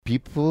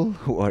people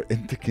who are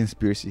into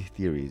conspiracy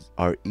theories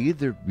are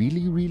either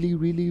really, really,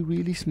 really,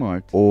 really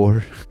smart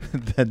or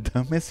the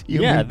dumbest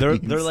human Yeah,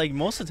 beings. they're like,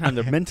 most of the time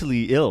they're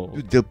mentally ill.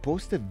 Dude, they'll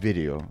post a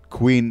video,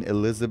 Queen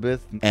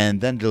Elizabeth,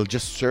 and then they'll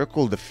just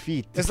circle the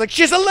feet. It's like,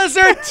 she's a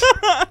lizard!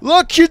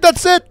 Look,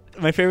 that's it!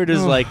 My favorite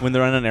is like when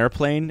they're on an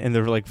airplane and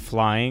they're like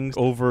flying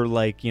over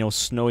like, you know,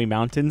 snowy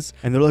mountains,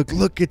 and they're like,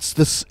 look, it's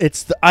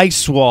the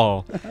ice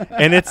wall,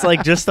 and it's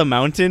like just a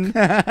mountain.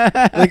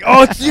 Like,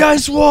 oh, it's the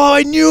ice wall,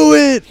 I knew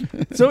it.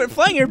 So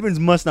flying airplanes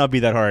must not be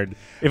that hard.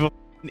 If a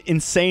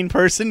insane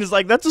person is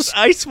like, that's an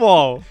ice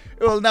wall.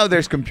 Well, now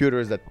there's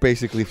computers that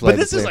basically fly. But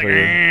this the is plane like, for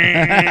you.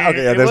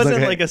 Okay, yeah, it there's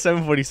wasn't like a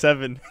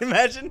 747.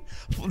 Imagine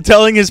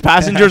telling his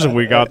passengers,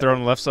 we got there on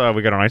the left side,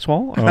 we got an ice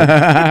wall. Oh.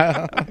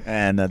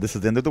 And this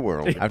is the end of the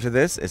world. After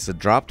this, it's a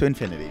drop to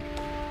infinity.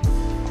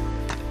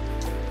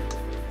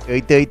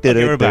 Okay,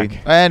 we're back.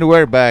 And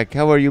we're back.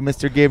 How are you,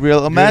 Mr.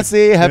 Gabriel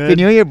Omasi? Happy Good.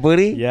 New Year,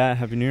 buddy. Yeah,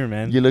 Happy New Year,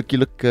 man. You look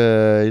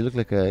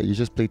like you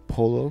just played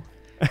polo.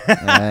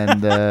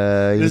 And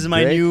This is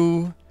my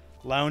new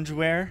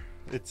loungewear.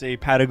 It's a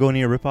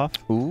Patagonia ripoff.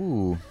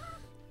 Ooh,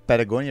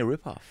 Patagonia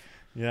ripoff.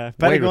 Yeah,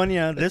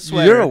 Patagonia. This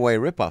way. You're a white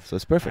ripoff, so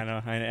it's perfect. I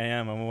know. I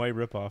am. I'm a white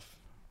ripoff.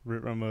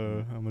 I'm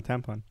a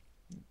tampon.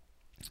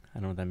 I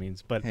don't know what that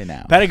means, but Hey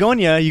now,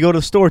 Patagonia. You go to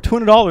the store,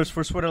 $200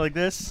 for a sweater like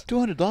this.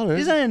 $200.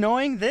 Isn't that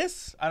annoying?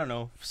 This? I don't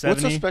know.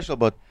 70. What's so special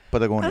about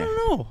Patagonia? I don't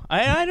know.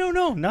 I don't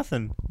know.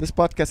 Nothing. This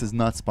podcast is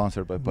not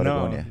sponsored by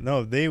Patagonia.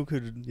 No. They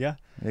could. Yeah.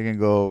 They can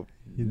go.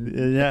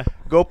 Yeah.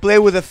 Go play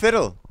with a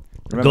fiddle.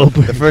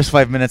 Remember, the first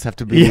 5 minutes have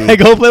to be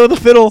go play with the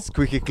fiddle.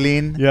 squeaky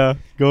clean. Yeah.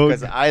 Go.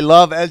 Because I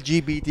love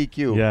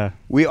LGBTQ. Yeah.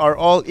 We are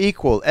all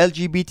equal.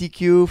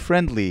 LGBTQ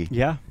friendly.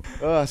 Yeah.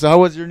 So how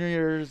was your New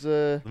Year's?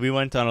 We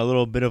went on a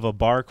little bit of a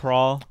bar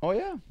crawl. Oh,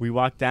 yeah. We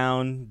walked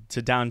down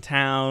to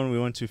downtown. We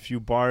went to a few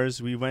bars.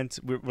 We're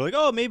like,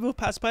 oh, maybe we'll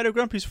pass by to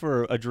Grumpy's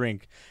for a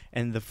drink.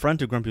 And the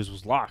front of Grumpy's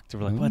was locked.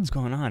 We're like, what's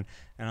going on?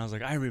 And I was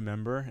like, I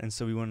remember. And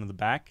so we went to the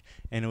back,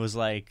 and it was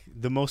like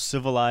the most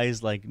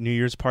civilized like New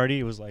Year's party.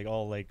 It was like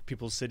all like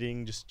people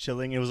sitting, just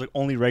chilling. It was like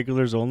only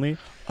regulars only.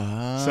 So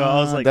I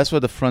was like, that's why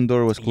the front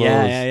door was closed.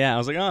 Yeah. I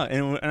was like, oh,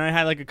 and I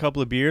had like a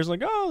couple of beers.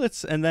 Like, oh,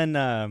 let's. And then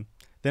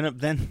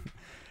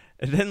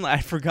I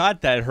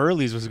forgot that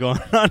Hurley's was going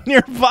on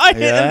nearby,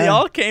 and they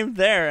all came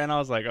there, and I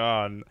was like,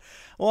 oh,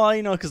 well,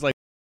 you know, because like,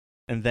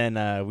 and then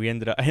I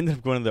ended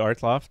up going to the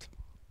art loft.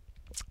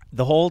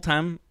 The whole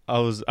time I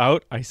was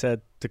out, I said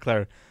to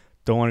Claire,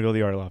 don't want to go to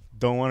the art loft.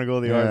 Don't want to go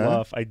to the art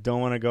loft. I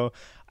don't want to go.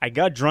 I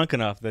got drunk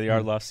enough that the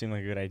art loft seemed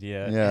like a good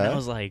idea. Yeah. And I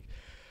was like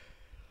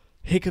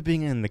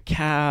hiccuping in the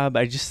cab.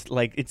 I just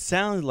like, it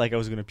sounded like I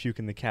was going to puke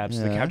in the cab.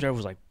 So the cab driver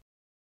was like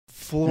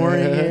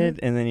flooring it.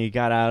 And then he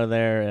got out of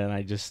there, and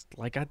I just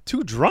like got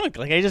too drunk.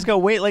 Like I just got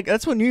like,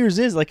 that's what New Year's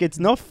is. Like, it's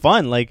no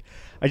fun. Like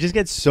I just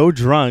get so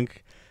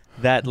drunk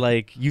that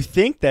like you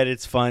think that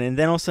it's fun, and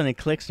then all of a sudden it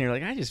clicks, and you're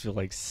like, I just feel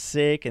like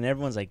sick, and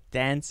everyone's like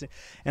dancing,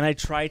 and I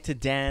tried to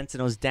dance,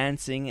 and I was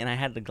dancing, and I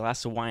had the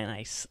glass of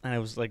wine, and I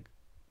was like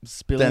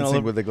spilling all Dancing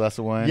over. with a glass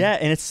of wine. Yeah,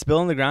 and it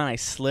spilled on the ground. I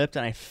slipped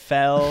and I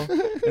fell,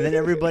 and then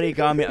everybody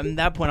got me. At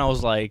that point, I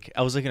was like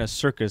in a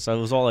circus. I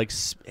was all like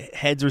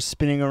heads were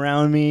spinning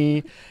around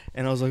me,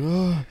 and I was like,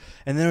 oh.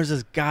 And then there was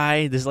this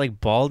guy, this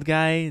like bald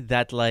guy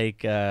that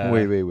like.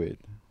 Wait.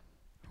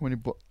 How many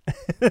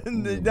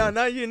No,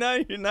 not you.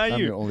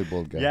 I'm your only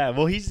bald guy. Yeah,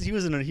 well, he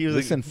was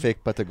Listen, like,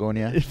 fake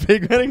Patagonia.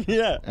 fake,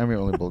 yeah. I'm your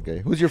only bald guy.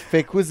 Who's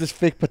this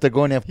fake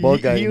Patagonia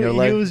bald guy in your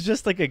life? He was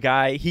just like a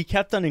guy. He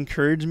kept on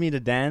encouraging me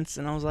to dance,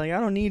 and I was like, I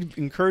don't need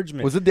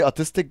encouragement. Was it the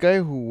autistic guy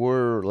who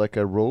wore like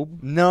a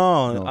robe?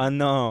 No. And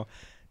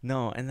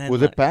then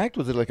Was it packed?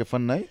 Was it like a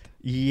fun night?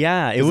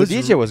 Yeah, it was. The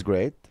DJ was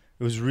great.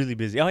 It was really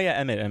busy. Oh yeah,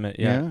 Emmett.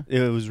 Yeah,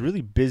 it was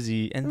really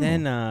busy. And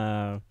then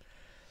I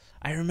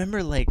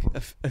remember like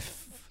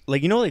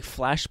like, you know, like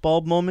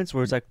flashbulb moments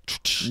where it's like,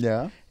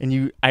 yeah.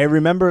 And I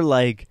remember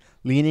like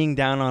leaning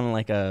down on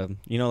like a,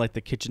 you know, like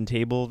the kitchen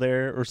table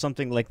there or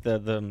something, like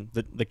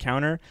the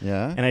counter.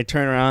 Yeah. And I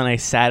turned around and I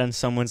sat on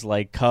someone's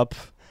like cup.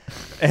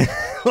 And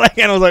I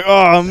was like,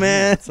 oh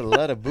man, it's a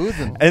lot of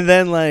boozing. And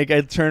then like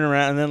I turned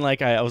around, and then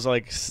like I was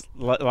like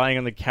lying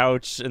on the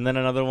couch, and then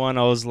another one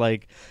I was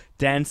like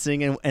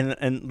dancing,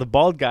 and the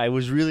bald guy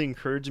was really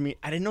encouraging me.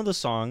 I didn't know the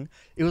song.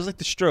 It was like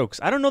the Strokes.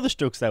 I don't know the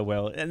Strokes that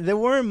well, and they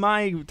weren't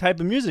my type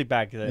of music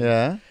back then.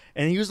 Yeah.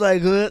 And he was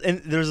like,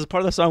 and there's this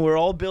part of the song where it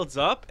all builds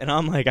up, and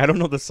I'm like, I don't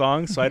know the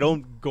song, so I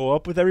don't go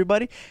up with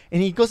everybody.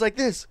 And he goes like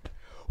this,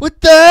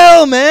 "What the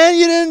hell, man?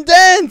 You didn't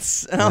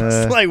dance." And I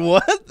was like,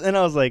 "What?" And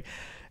I was like,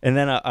 and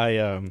then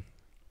I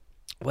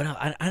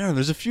don't know.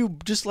 There's a few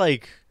just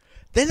like.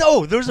 Then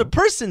there's a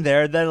person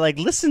there that like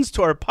listens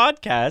to our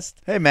podcast.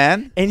 Hey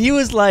man, and he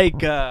was like,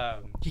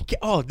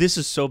 this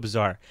is so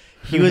bizarre.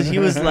 He was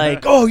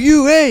like,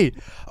 hey,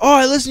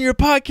 I listen to your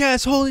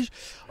podcast.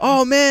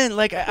 Oh man,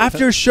 like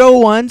after a show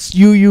once,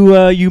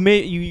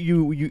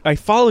 I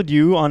followed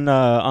you on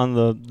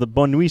the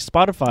Bon Nuit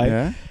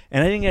Spotify,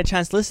 and I didn't get a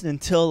chance to listen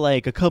until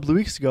like a couple of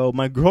weeks ago.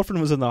 My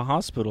girlfriend was in the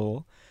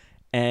hospital.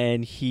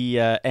 and he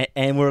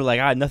and we're like,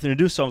 I had nothing to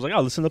do, so I was like,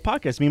 oh, listen to the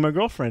podcast, me and my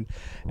girlfriend,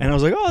 and I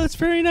was like, oh, that's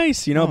very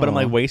nice, you know. But I'm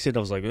like wasted. I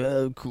was like,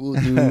 oh, cool,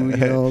 dude, you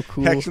know,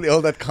 cool. Actually,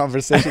 all that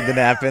conversation didn't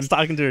happen. I was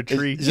talking to a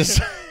tree,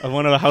 just of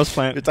one of the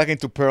houseplant. You're talking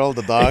to Pearl,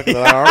 the dog.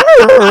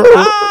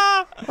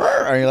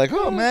 And you're like,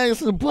 oh man,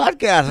 this is a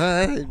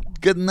podcast.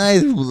 Good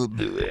night.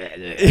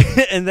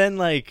 And then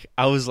like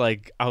I was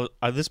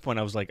at this point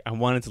I was like, I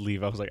wanted to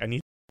leave. I was like, I need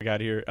to get out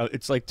of here.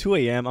 It's like 2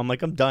 a.m. I'm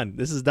like, I'm done.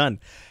 This is done.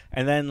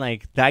 And then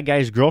like that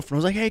guy's girlfriend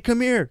was like, hey,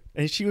 come here.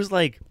 And she was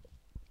like,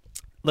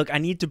 look, I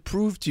need to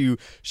prove to you.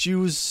 She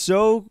was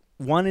so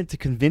wanted to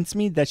convince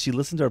me that she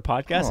listened to our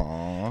podcast.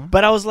 Aww.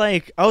 But I was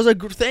like,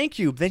 thank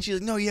you. Then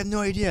she's like, no, you have no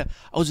idea.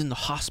 I was in the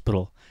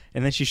hospital.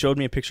 And then she showed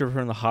me a picture of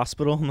her in the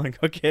hospital. I'm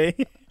like, okay.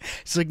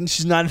 She's like,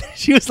 she's not.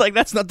 She was like,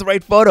 that's not the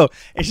right photo.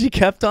 And she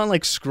kept on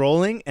like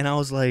scrolling, and I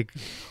was like,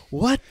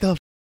 what the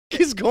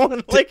is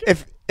going? Like,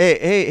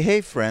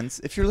 hey, friends,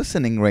 if you're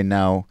listening right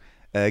now,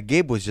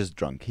 Gabe was just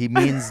drunk. He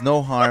means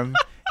no harm.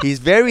 He's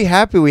very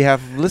happy we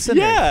have listeners.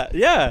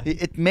 Yeah.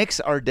 It makes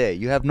our day.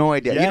 You have no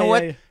idea. Yeah, you know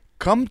what? yeah.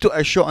 Come to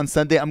a show on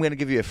Sunday. I'm gonna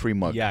give you a free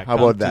mug. Yeah, how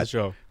about that?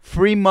 Show.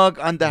 Free mug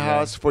on the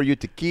house for you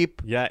to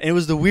keep. Yeah, it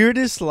was the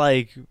weirdest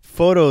like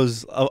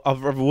photos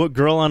of a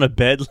girl on a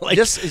bed, like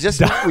just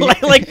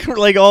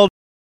like all.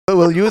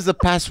 We'll use the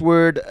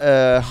password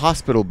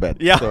hospital bed.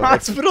 Yeah, so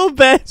hospital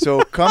bed.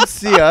 So come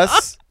see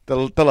us.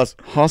 Tell us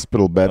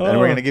hospital bed, and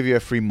we're gonna give you a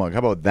free mug. How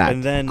about that?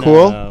 And then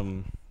cool.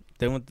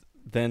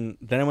 Then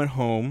I went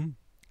home.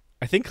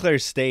 I think Claire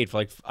stayed for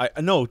like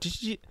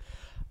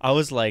I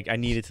was like, I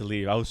needed to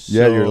leave. I was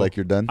you're like,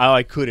 you're done.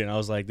 I couldn't. I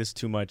was like, this is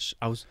too much.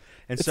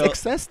 It's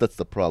excess. That's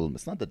the problem.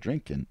 It's not the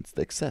drinking. It's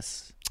the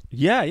excess.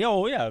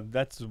 Yeah.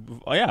 That's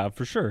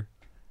for sure.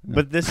 Yeah.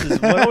 But this is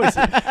what always.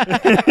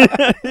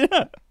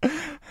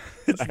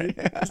 It's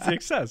the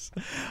excess.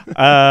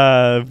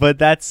 But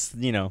that's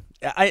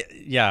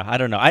I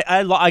don't know.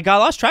 I got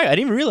lost track. I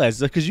didn't even realize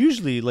because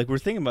usually like we're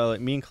thinking about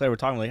like me and Claire were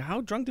talking like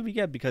how drunk did we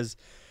get because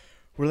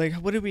we're like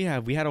what did we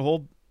have? We had a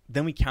whole.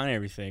 Then we count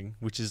everything,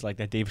 which is like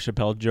that Dave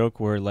Chappelle joke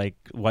where like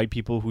white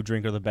people who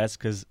drink are the best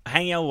because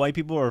hanging out with white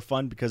people are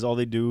fun because all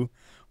they do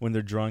when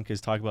they're drunk is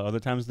talk about other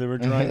times they were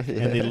drunk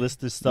and they list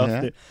this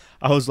stuff.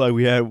 I was like,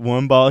 we had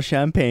 1 bottle of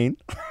champagne,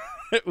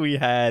 we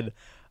had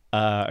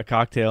a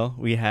cocktail,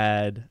 we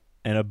had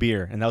and a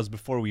beer, and that was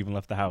before we even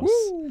left the house.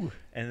 Woo!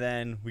 And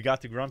then we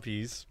got to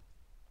Grumpy's.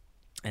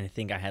 And I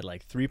think I had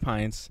like 3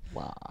 pints.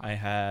 Wow. I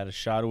had a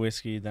shot of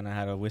whiskey, then I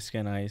had a whiskey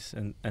and ice,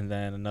 and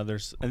then and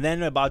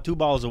then about 2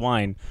 bottles of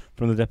wine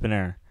from the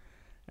Depanair.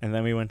 And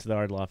then we went to the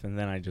Art Loft, and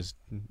then I don't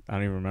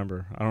even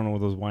remember. I don't know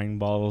what those wine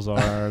bottles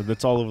are.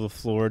 That's all over the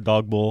floor,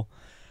 dog bowl.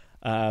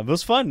 It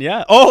was fun,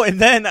 yeah. Oh, and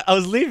then I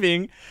was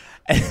leaving,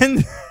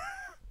 and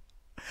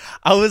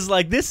I was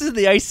like, this is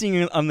the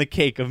icing on the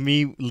cake of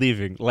me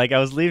leaving. Like, I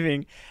was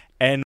leaving,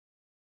 and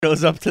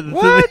goes up to the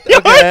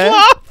Art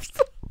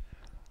Loft.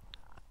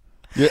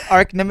 Your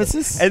arch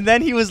nemesis? And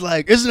then he was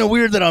like, isn't it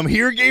weird that I'm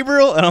here,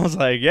 Gabriel? And I was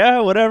like, yeah,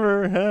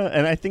 whatever.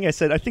 And I think I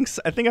said, I think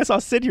I saw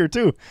Sid here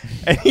too.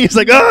 And he was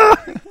like,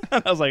 ah!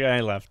 And I was like,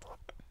 I left.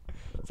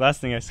 That's the last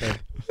thing I said.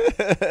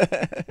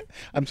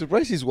 I'm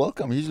surprised he's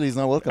welcome. Usually he's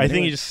not welcome. I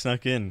think he just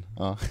snuck in.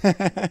 Oh.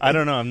 I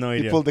don't know. I have no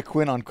idea. He pulled the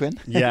Quinn on Quinn?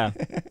 Yeah.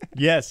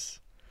 Yes.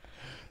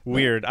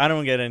 Weird. I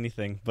don't get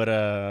anything.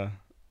 But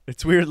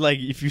it's weird like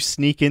if you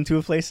sneak into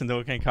a place and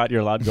don't get caught,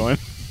 you're allowed going.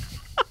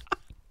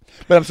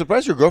 But I'm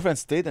surprised your girlfriend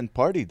stayed and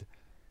partied.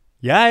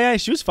 Yeah,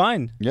 she was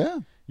fine. Yeah.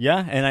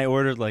 Yeah, and I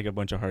ordered like a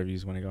bunch of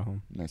Harveys when I got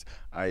home. Nice.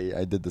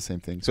 I did the same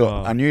thing. So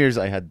on New Year's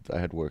I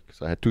had work.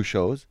 So I had 2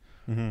 shows.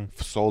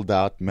 Sold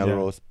out,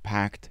 Melrose,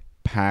 packed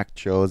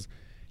shows.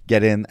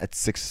 Get in at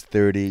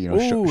 6:30.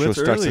 Show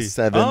starts at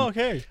 7. Oh,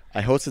 okay.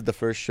 I hosted the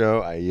first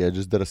show. I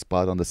just did a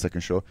spot on the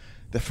second show.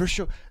 The first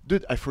show,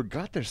 dude, I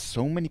forgot there's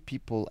so many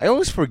people. I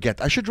always forget.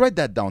 I should write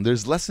that down.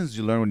 There's lessons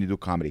you learn when you do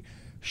comedy.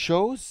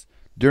 Shows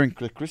during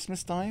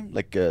Christmas time,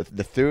 like the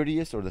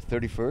 30th or the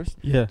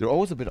 31st, they're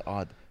always a bit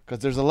odd because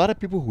there's a lot of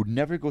people who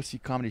never go see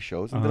comedy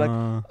shows, and they're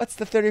like, "What's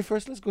the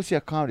 31st? Let's go see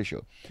a comedy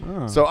show."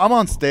 So I'm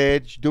on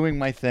stage doing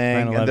my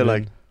thing, and they're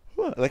like,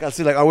 what? Like I'll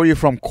see like, "Oh, where are you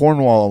from?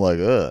 Cornwall." I'm like,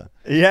 "Ugh."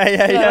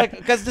 Yeah.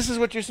 Because this is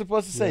what you're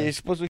supposed to say. You're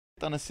supposed to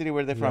be on a city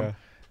where they're from.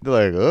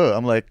 They're like, "Ugh."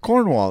 I'm like,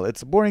 "Cornwall.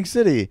 It's a boring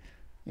city.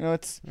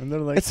 And they're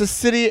like, it's a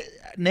city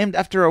named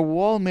after a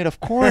wall made of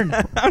corn."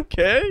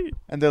 Okay.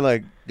 And they're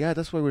like, "Yeah,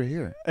 that's why we're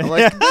here." I'm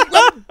like,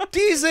 I'm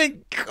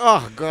teasing.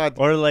 Oh God.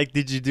 Or like,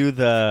 did you do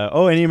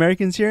any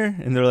Americans here?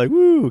 And they're like,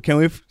 "Woo!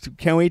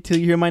 Can't wait till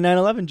you hear my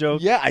 9/11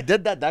 joke." Yeah, I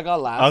did that. That got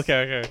laughs.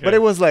 Okay. But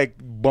it was like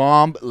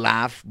bomb,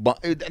 laugh,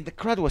 and the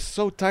crowd was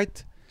so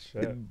tight.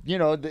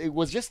 It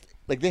was just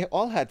like they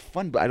all had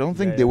fun, but I don't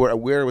think they were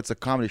aware it's a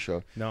comedy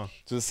show. No.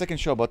 So the second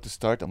show about to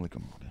start, I'm like,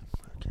 oh,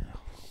 okay.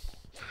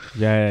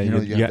 Yeah. You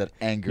have that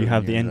anger. You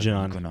have the engine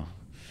on.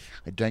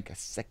 I drank a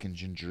second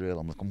ginger ale.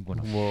 I'm like, I'm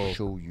gonna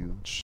show you.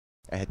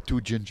 I had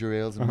 2 ginger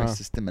ales in my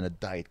system and a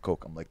Diet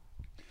Coke. I'm like,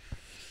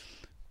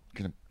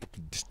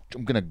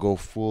 I'm gonna go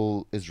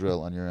full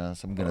Israel on your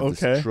ass. I'm gonna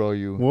Okay. destroy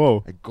you.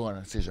 Whoa. I go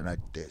on stage and I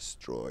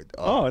destroyed.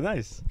 Oh,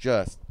 nice.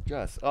 Just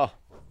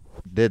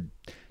did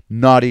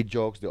naughty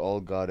jokes. They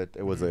all got it.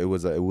 It was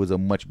a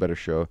much better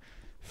show.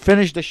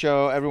 Finished the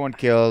show. Everyone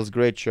kills.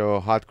 Great show.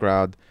 Hot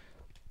crowd.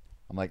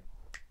 I'm like,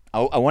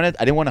 I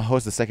didn't want to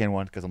host the second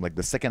one because I'm like,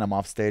 the second I'm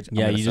off stage,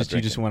 Yeah, I'm you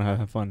just want to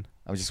have fun.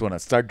 I just want to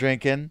start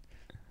drinking,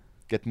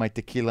 get my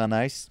tequila on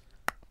ice,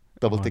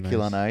 double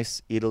tequila on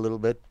ice, eat a little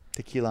bit,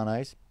 tequila on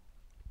ice.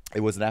 It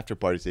was an after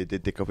party, so they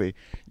did take away.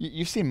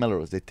 You see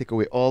Melrose, they take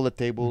away all the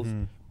tables,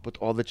 put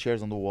all the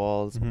chairs on the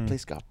walls. The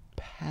place got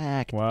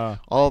packed. Wow.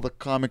 All the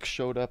comics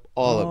showed up.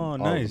 All of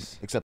them, nice.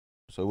 except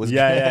so it was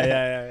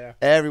Yeah.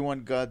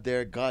 Everyone got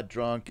there, got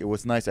drunk. It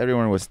was nice.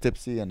 Everyone was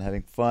tipsy and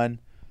having fun.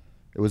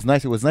 It was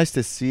nice. It was nice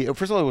to see.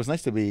 First of all, it was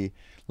nice to be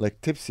like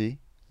tipsy.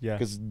 Yeah.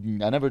 Because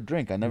I never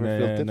drink. I never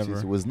feel tipsy. Never.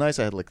 So it was nice.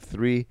 I had like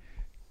 3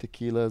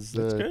 tequilas.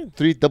 That's good.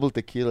 3 double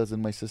tequilas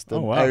in my system.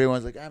 Oh, wow.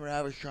 Everyone's like, I'm gonna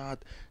have a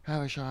shot.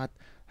 Have a shot.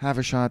 Have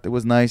a shot. It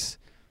was nice.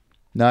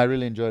 No, I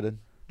really enjoyed it.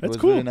 That's it was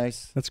cool. really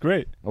nice. That's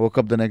great. I woke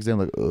up the next day. I'm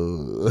like,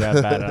 ugh. Yeah,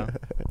 bad. Huh?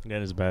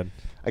 That is bad.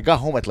 I got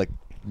home at like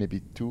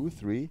maybe 2,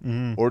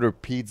 3.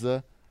 Ordered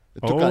pizza.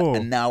 It took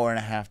an hour and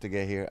a half to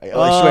get here. I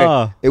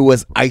swear, it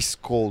was ice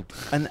cold.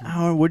 An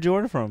hour? Where'd you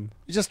order from?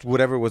 Just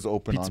whatever was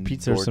open on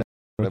pizza or board.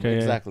 something. Okay,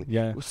 exactly.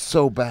 Yeah. It was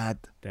so bad.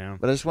 Damn.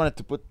 But I just wanted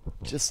to put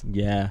just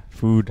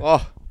food.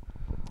 oh.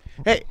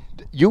 Hey,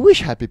 you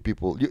wish happy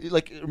people.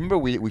 Like remember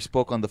we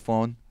spoke on the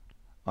phone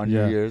on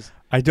New Year's.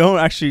 I don't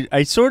actually.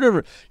 I sort of.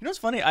 You know what's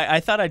funny? I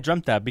thought I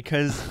dreamt that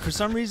because for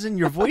some reason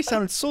your voice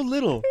sounded so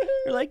little.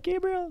 You're like,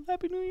 Gabriel,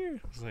 Happy New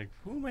Year. I was like,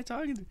 who am I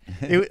talking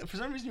to? For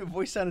some reason your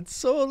voice sounded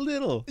so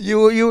little. You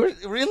were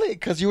really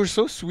because you were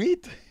so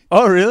sweet.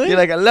 Oh really? You're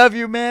like, I love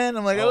you, man.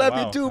 I'm like, I love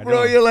wow. you too,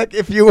 bro. You're like,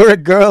 if you were a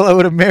girl, I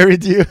would have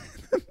married you.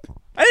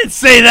 I didn't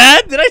say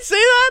that. Did I say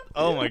that?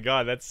 Oh my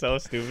god, that's so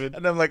stupid.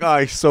 And I'm like, oh,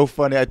 it's so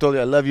funny. I told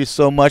you I love you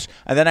so much,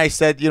 and then I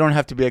said you don't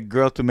have to be a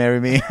girl to marry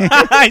me.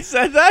 I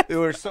said that. You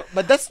were so,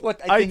 but that's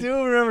what I think.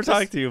 do remember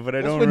talking to you, but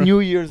I don't. That's what New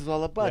Year's is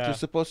all about. Yeah. You're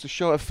supposed to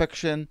show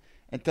affection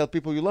and tell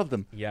people you love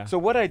them. Yeah. So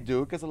what I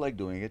do, because I like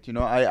doing it,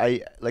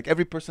 I like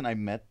every person I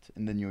met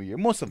in the New Year,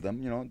 most of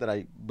them, that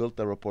I built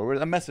a rapport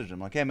with, I message them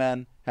like, hey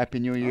man, Happy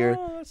New Year.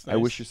 Oh, that's I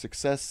nice. wish you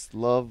success,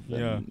 love,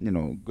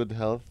 and good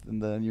health in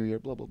the New Year.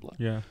 Blah blah blah.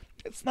 Yeah.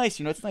 It's nice,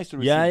 it's nice to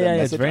receive Yeah, that yeah,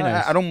 message. it's very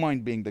nice. I don't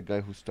mind being the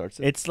guy who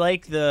starts it. It's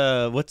like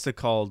what's it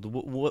called?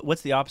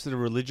 What's the opposite of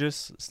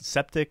religious?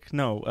 Septic?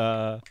 No.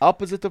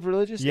 Opposite of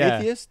religious? Yeah.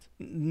 Atheist?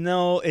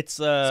 No, it's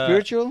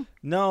Spiritual?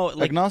 No,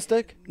 like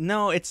Agnostic?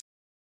 no, it's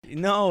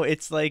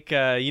like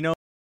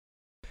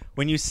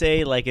when you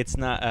say like it's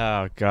not.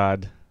 Oh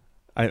God,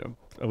 I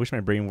wish my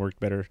brain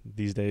worked better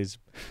these days.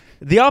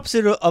 The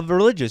opposite of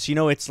religious.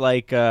 It's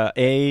like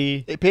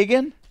A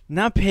pagan?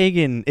 Not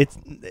pagan. It's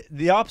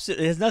the opposite.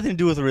 It has nothing to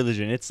do with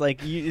religion. It's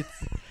like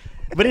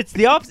but it's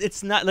the opposite.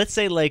 It's not. Let's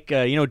say like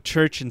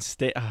church and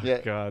state. Oh Yeah.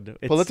 God.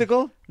 It's,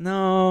 Political?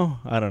 No,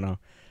 I don't know.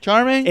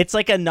 Charming? It's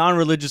like a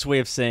non-religious way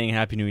of saying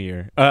Happy New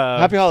Year.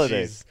 Happy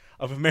holidays.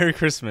 Of a Merry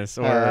Christmas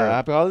or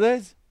Happy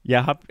holidays?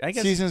 yeah. I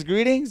guess. Season's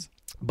greetings?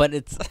 But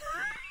it's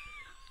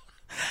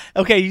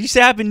okay. You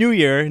say Happy New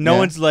Year. No Yeah.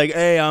 one's like,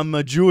 hey, I'm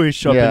a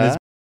Jewish up in Yeah. this.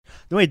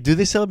 No, wait. Do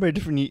they celebrate a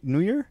different New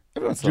Year?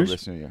 Everyone Jewish-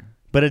 celebrates New Year.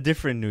 But a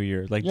different New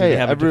Year. Like, do Yeah, they yeah.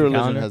 have Every a different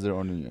religion calendar? has their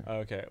own New Year.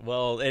 Okay.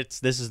 Well,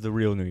 this is the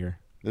real New Year.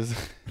 This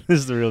This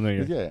is the real New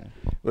Year. yeah.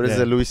 What is Yeah.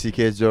 the Louis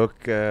C.K.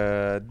 joke?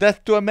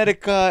 Death to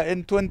America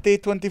in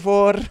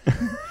 2024.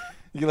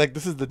 You're like,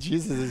 this is the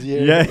Jesus'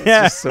 year. Yeah, It's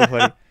yeah. just so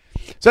funny.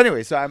 So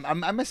anyway,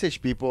 I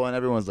message people and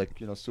everyone's like,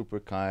 super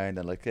kind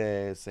and like,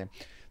 hey, same.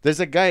 There's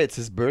a guy, it's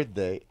his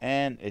birthday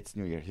and it's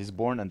New Year. He's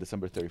born on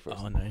December 31st.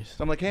 Oh, nice.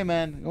 So I'm like, hey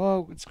man,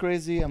 oh, it's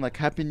crazy. I'm like,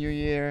 Happy New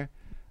Year.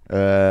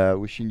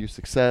 Wishing you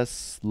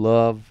success,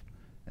 love,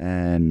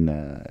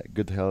 and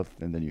good health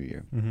in the new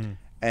year. Mm-hmm.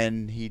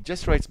 And he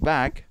just writes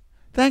back,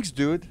 thanks,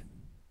 dude.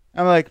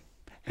 I'm like,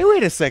 hey,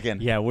 wait a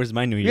second. Yeah. Where's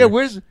my New Year?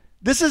 Yeah,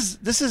 this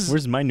is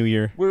Where's my New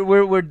Year?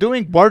 we're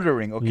doing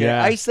bartering, okay?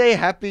 Yeah. I say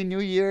Happy New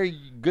Year,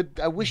 good.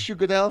 I wish you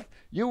good health.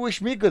 You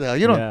wish me good health.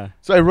 You know. Yeah.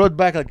 So I wrote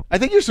back like, I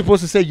think you're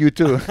supposed to say you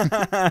too.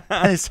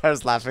 And he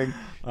starts laughing.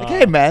 Like,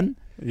 hey man,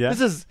 Yeah.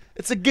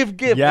 it's a give.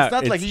 Yeah, it's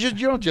not like you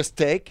don't just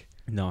take.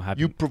 No, happy.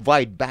 You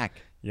provide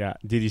back. Yeah.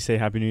 Did you say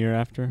Happy New Year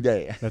after?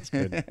 Yeah. That's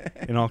good.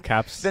 In all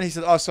caps. Then he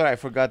said, oh, sorry, I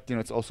forgot,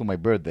 it's also my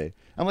birthday.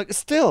 I'm like,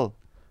 still,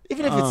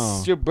 even if Oh.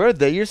 it's your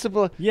birthday, you're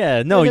supposed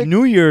Yeah. No, like-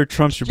 New Year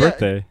trumps your Yeah,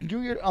 birthday. New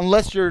Year,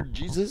 unless you're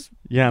Jesus.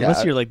 Yeah, unless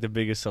Yeah. you're like the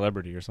biggest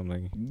celebrity or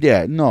something.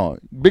 Yeah, no,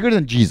 bigger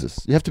than Jesus.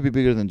 You have to be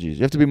bigger than Jesus.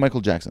 You have to be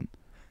Michael Jackson.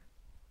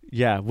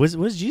 Yeah. Was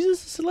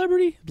Jesus a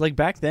celebrity like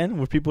back then?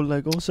 Were people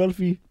like, oh,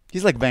 selfie?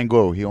 He's like Van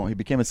Gogh. He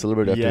became a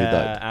celebrity after he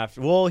died.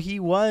 After. Well, he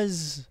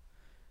was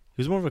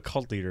more of a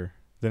cult leader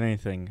than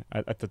anything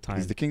at the time.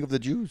 He's the king of the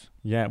Jews.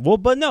 Yeah. Well,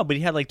 but he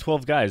had like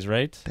 12 guys,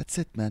 right? That's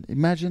it, man.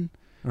 Imagine.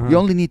 Uh-huh. You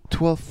only need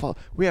 12 followers.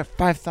 We have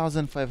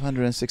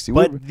 5,560.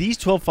 But these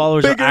 12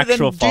 followers are bigger than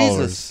actual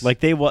followers. Jesus.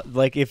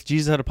 Like if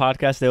Jesus had a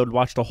podcast, they would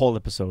watch the whole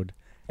episode.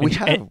 We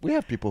And-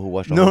 have people who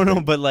watch. The No, whole no,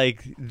 thing. but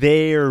like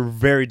they're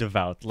very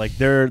devout. Like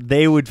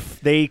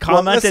they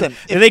comment listen,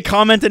 they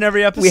comment in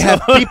every episode. We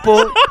have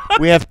people.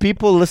 We have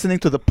people listening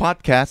to the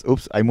podcast.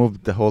 Oops, I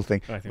moved the whole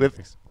thing. I think We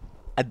have-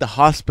 at the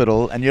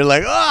hospital, and you're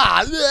like,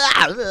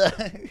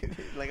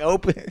 like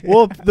open.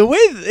 Well, the way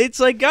it's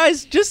like,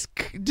 guys,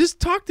 just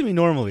talk to me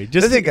normally.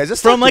 Just Listen, guys,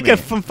 just from talk to me.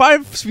 from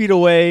 5 feet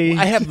away.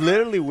 I have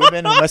literally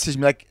women who message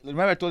me like,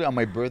 remember I told you on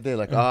my birthday,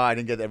 like, I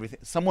didn't get everything.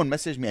 Someone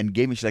messaged me and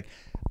gave me, she's like,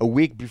 a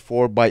week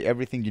before, buy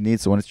everything you need.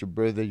 So when it's your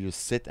birthday, you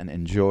sit and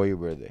enjoy your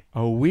birthday.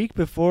 A week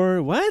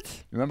before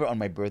what? Remember on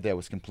my birthday, I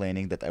was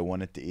complaining that I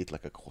wanted to eat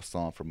like a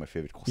croissant from my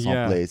favorite croissant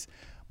Yeah. place,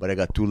 but I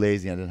got too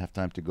lazy and I didn't have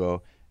time to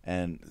go.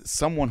 And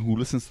someone who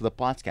listens to the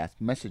podcast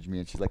messaged me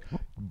and she's like,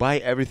 buy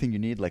everything you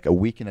need like a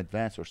week in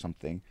advance or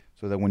something,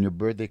 so that when your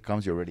birthday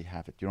comes, you already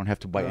have it. You don't have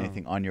to buy Oh.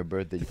 anything on your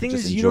birthday. The You can thing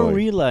just is, you enjoy. don't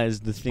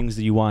realize the things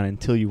that you want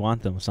until you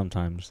want them.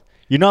 Sometimes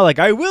you're not like,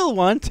 I will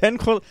want 10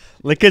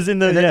 like, cause in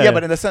the Yeah,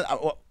 but in the sense,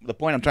 the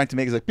point I'm trying to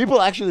make is like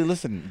people actually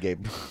listen,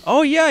 Gabe.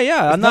 oh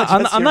yeah. I'm not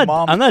not. just I'm your not.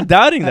 mom. I'm not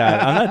doubting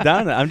that. I'm not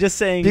doubting that. I'm just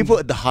saying. People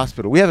at the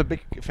hospital. We have a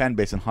big fan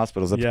base in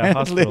hospitals. Yeah,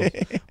 Apparently.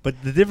 hospitals.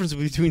 But the difference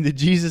between the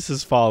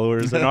Jesus's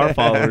followers and our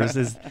followers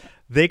is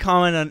they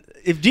comment on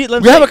if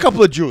We have a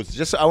couple of Jews.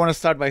 Just I want to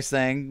start by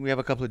saying we have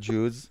a couple of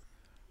Jews.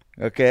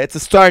 Okay, it's a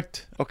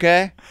start.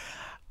 Okay.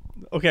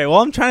 Okay, well,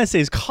 I'm trying to say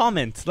is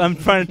comment. I'm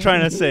trying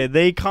to say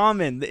they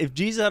comment. If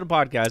Jesus had a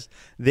podcast,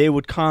 they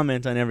would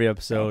comment on every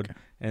episode, Okay.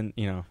 and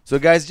you know. So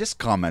guys, just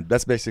comment.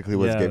 That's basically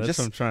what's Yeah, Gabe. that's Just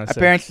what I'm trying to say.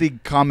 apparently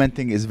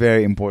commenting is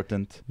very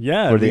important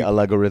Yeah, for the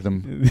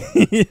algorithm.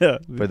 yeah,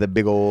 For the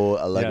big old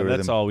yeah, algorithm.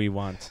 that's all we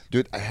want.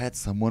 Dude, I had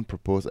someone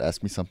propose,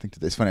 ask me something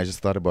today. It's funny, I just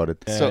thought about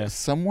it. Yeah, So yeah.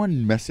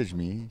 someone messaged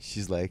me.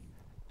 She's like,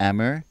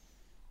 Amer,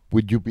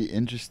 would you be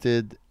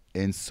interested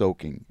in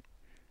soaking?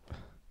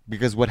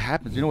 Because what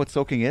happens, you know what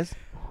soaking is?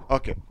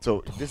 Okay,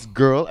 so this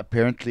girl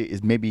apparently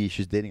is, maybe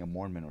she's dating a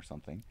Mormon or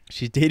something.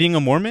 She's dating a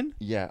Mormon.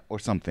 Yeah, or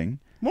something.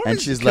 Mormon.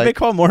 she's Can they like-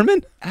 call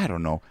Mormon? I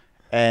don't know.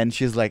 And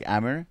she's like,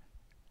 Amer,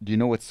 do you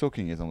know what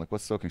soaking is? I'm like,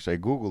 what's soaking? So I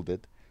Googled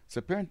it. So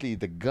apparently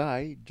the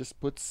guy just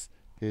puts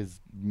his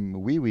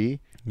wee-wee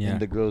Yeah. in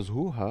the girl's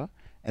hoo-ha,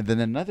 and then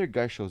another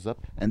guy shows up,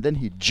 and then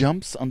he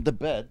jumps on the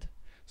bed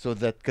so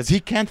that, because he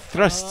can't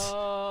thrust.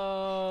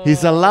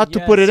 He's allowed to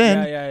put it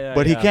in,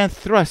 but he can't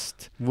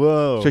thrust.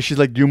 Whoa. So she's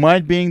like, do you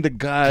mind being the Do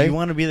guy you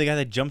want to be the guy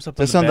that jumps up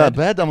that's on on the that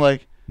bed? I'm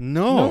like,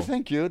 No. no,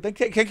 thank you. Thank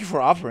you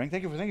for offering.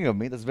 Thank you for thinking of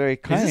me. That's very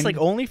kind. Is this like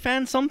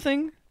OnlyFans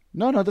something?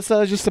 No, that's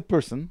just a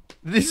person.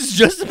 This is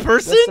just a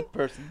person. That's a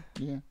person.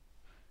 Yeah.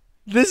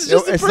 This is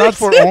just a It's person. not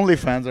for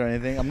OnlyFans or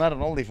anything. I'm not an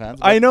OnlyFans.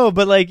 I know,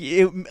 but like,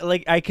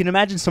 like I can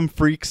imagine some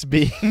freaks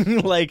being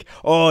like,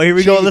 "Oh, here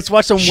we go. Let's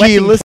watch some She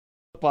wedding." listens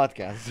to the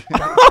podcast.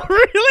 Oh,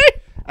 really?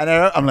 And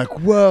I'm like,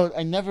 whoa,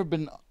 I never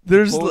been.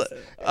 There's proposed-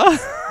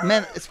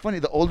 Man, it's funny.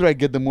 The older I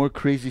get, the more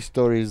crazy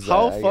stories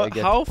I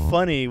get. how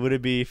funny would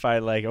it be if I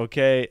like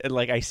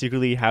I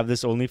secretly have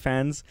this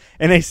OnlyFans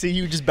and I see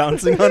you just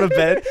bouncing on a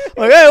bed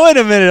like, hey, wait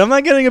a minute, I'm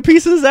not getting a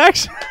piece of this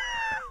action.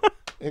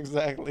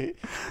 Exactly.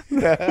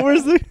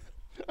 Where's the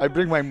I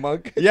bring my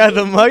mug.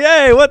 the mug?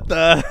 Hey, what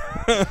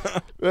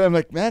the I'm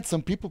like, man,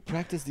 some people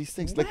practice these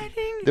things. Like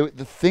wedding?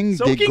 the thing they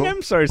Soaking? go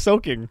I'm sorry,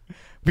 soaking.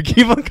 We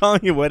keep on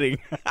calling it wedding.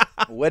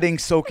 wedding,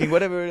 soaking,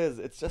 whatever it is.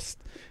 It's just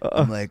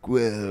I'm like,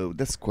 whoa,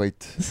 that's quite.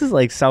 This is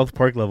like South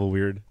Park level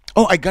weird.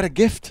 Oh, I got a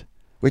gift.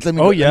 Wait, let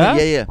me. Oh, go. Let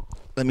me- yeah? yeah.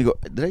 Let me go.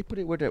 Did I put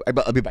it? Where did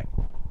I'll be back.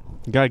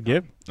 Got a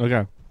gift?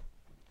 Okay.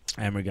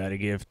 Amber got a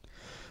gift.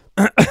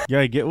 Got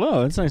a gift.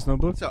 Wow, that's a nice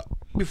notebook. So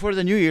before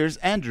the New Year's,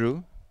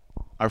 Andrew,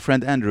 our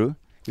friend Andrew,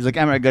 he's like,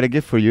 Amber, I got a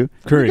gift for you.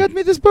 Curry. You got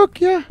me this book,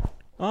 yeah.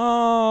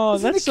 Oh,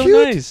 Isn't that's it so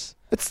cute? nice.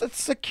 It's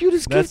the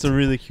cutest That's gift. a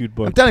really cute I'm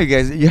book. telling you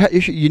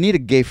guys, you need a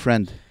gay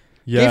friend.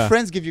 Yeah. Gay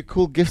friends give you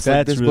cool gifts like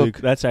That's this really.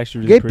 book. That's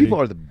actually really Gay pretty. people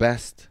are the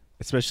best.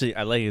 Especially,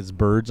 I like its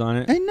birds on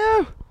it. I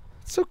know.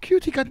 It's so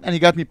cute. He got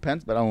me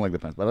pens, but I don't like the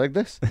pens. But I like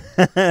this.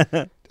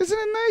 Isn't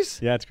it nice?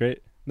 Yeah, it's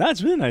great. No,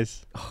 it's really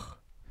nice.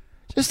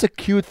 Just a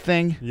cute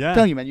thing. Yeah. I'm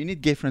telling you, man, you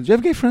need gay friends. Do you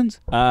have gay friends?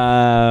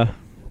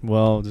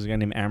 Well, there's a guy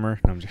named Amber.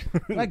 No, I'm just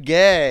I'm not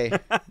gay.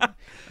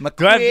 I'm a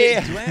do I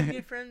queer. have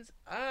gay friends?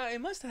 I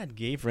must have had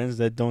gay friends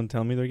that don't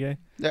tell me they're gay.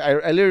 Yeah,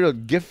 I literally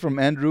wrote, gift from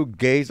Andrew.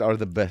 Gays are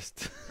the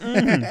best.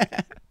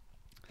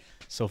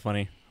 So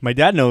funny. My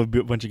dad knows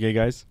a bunch of gay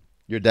guys.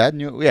 Your dad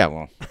knew? Yeah,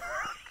 well.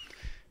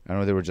 I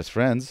know they were just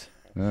friends.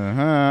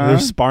 Uh-huh. They're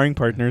sparring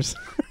partners.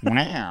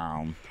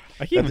 Wow.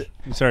 I keep.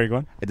 Sorry, go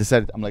on. I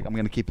decided, I'm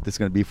going to keep it. This is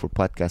going to be for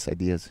podcast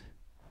ideas.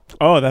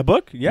 Oh, that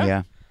book? Yeah.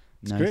 Yeah.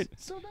 It's Nice. great.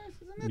 So nice,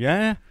 isn't it?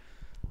 Yeah.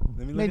 Let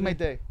me look Made at my it.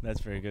 day.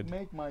 That's very good.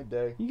 Make my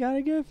day. You got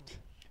a gift.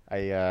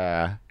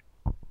 I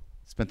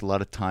spent a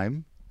lot of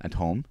time at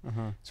home.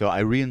 Uh-huh. So I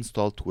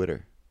reinstalled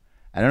Twitter.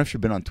 I don't know if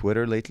you've been on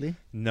Twitter lately.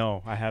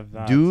 No, I have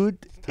not.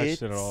 Dude,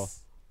 touched it at all.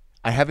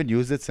 I haven't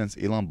used it since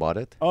Elon bought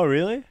it. Oh,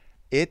 really?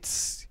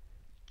 It's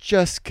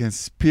just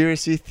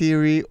conspiracy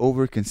theory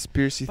over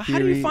conspiracy But theory.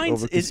 how do you find?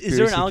 over Is there an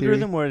conspiracy algorithm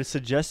theory. where it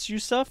suggests you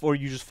stuff, or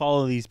you just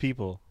follow these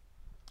people?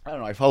 I don't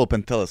know. I follow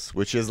Pentelis,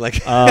 which is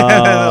like, Oh,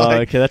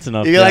 like, okay, that's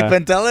enough. you yeah. like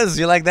Pentelis?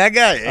 You like that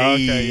guy?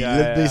 Okay, Hey,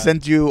 yeah, they yeah.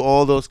 sent you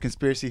all those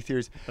conspiracy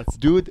theories, That's-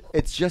 dude.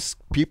 It's just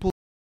people,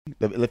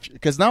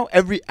 because now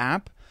every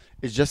app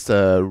is just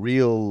a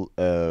real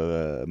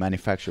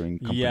manufacturing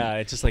company. Yeah,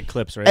 it's just like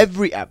clips, right?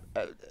 Every app,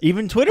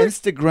 Even Twitter.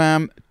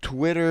 Instagram,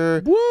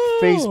 Twitter, Whoa.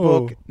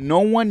 Facebook. No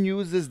one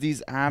uses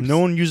these apps. No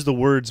one used the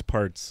words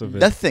parts of it.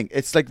 Nothing.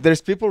 It's like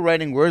there's people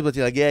writing words, but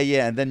you're like,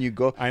 yeah, and then you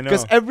go. I know.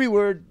 Because every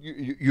word,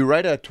 you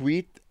write a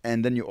tweet,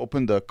 and then you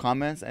open the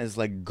comments, and it's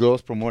like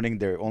girls promoting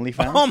their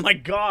OnlyFans. Oh my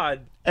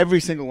god. Every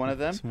single one of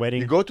them.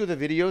 Sweating. You go to the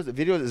videos. The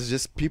videos is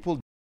just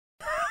people,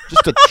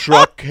 just a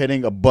truck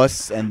hitting a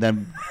bus, and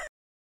then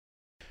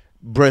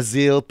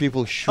Brazil,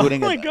 people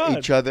shooting my at God.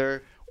 each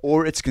other,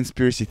 or it's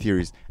conspiracy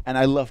theories. And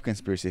I love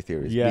conspiracy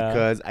theories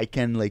because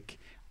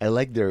I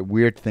like their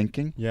weird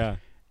thinking, Yeah.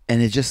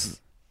 and it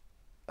just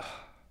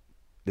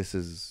this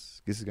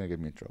is gonna get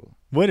me in trouble.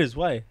 What is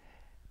why?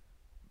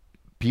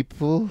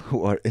 People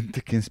who are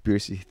into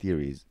conspiracy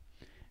theories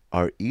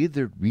are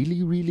either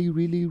really, really,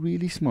 really,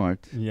 really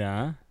smart,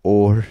 Yeah.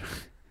 or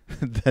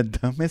the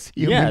dumbest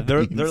human Yeah,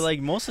 they're beings.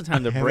 like most of the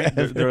time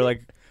they're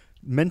like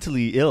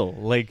mentally ill.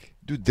 Like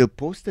Dude, they'll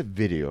post a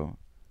video,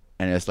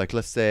 and it's like,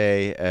 let's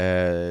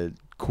say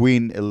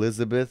Queen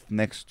Elizabeth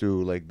next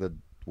to like the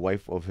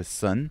wife of his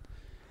son,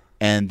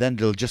 and then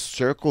they'll just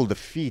circle the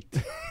feet.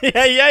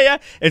 yeah.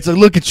 It's like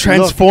look, it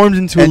transforms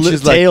into a And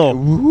she's tail.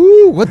 like,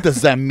 "Woo, what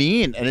does that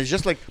mean?" And it's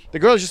just like the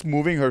girl is just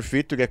moving her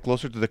feet to get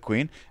closer to the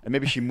queen, and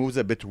maybe she moves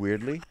a bit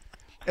weirdly.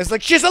 It's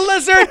like she's a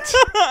lizard.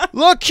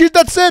 Look,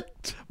 that's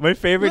it. My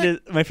favorite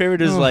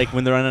is Ugh. like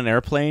when they're on an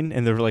airplane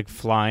and they're like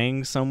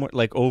flying somewhere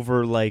like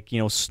over like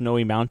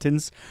snowy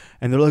mountains,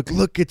 and they're like,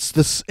 look, it's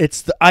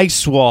the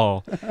ice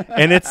wall,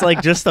 and it's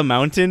like just a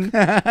mountain.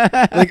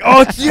 Like,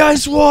 oh, it's the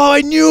ice wall.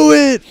 I knew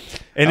it.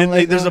 And then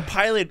like, there's a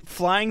pilot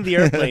flying the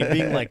airplane,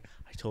 being like,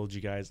 I told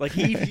you guys. Like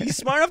he's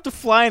smart enough to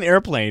fly an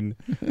airplane,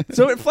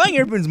 so flying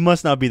airplanes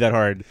must not be that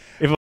hard.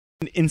 If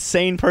an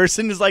insane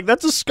person is like,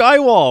 that's a sky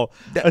wall,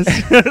 an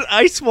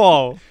ice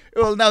wall.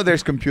 Well, now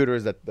there's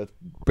computers that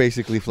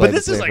basically fly. But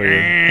this the is plane like, for you.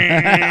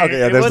 Okay,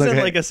 yeah, it there's wasn't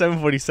no- like a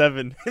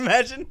 747.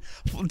 Imagine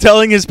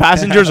telling his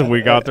passengers,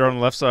 we got there on the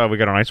left side, we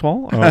got an ice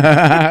wall.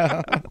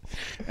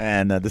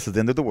 And this is the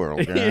end of the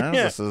world. Yeah.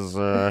 This is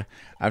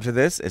after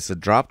this, it's a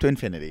drop to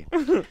infinity,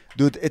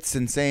 dude. It's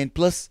insane.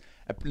 Plus,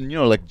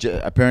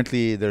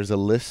 apparently there's a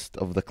list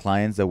of the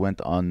clients that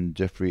went on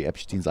Jeffrey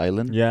Epstein's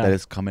island. Yeah. That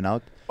is coming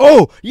out.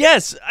 Oh,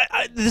 yes.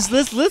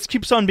 This list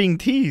keeps on being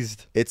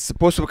teased. It's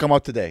supposed to come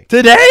out today.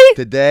 Today?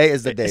 Today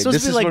is the day. It's supposed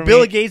This to be is like for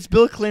Bill me- Gates,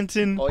 Bill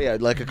Clinton, Oh yeah,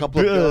 like a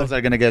couple of Bill- bills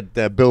are gonna get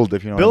billed,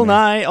 if you know. Bill what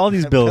I mean. Nye, all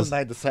these Bill bills.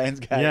 Nye, the science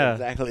guy. Yeah.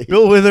 Exactly.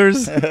 Bill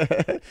Withers,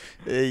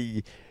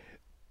 Hey,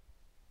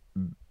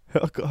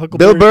 Huckleberry.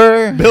 Bill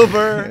Burr. Bill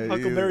Burr,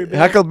 Huckleberry Bill.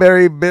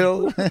 Huckleberry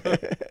Bill.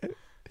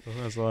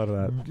 That's a lot of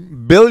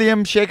that.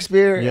 William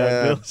Shakespeare.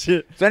 Yeah, Bill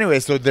shit. So anyway,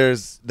 so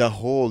there's the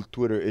whole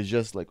Twitter is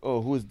just like,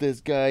 oh, who is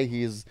this guy?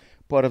 He's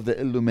part of the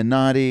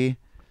Illuminati.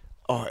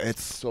 Oh,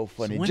 it's so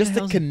funny. when Just the the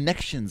hell's-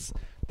 connections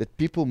that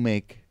people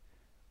make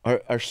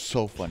are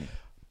so funny.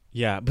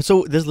 Yeah, but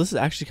so this list is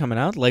actually coming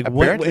out. Like,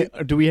 Apparently-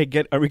 are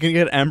we gonna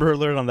get Amber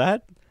Alert on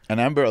that? An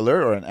Amber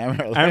Alert or an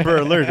Amber Alert? Amber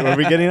Alert. Are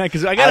we getting that?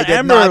 Because I got I an did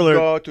Amber not Alert.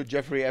 go to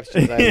Jeffrey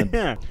Epstein's island.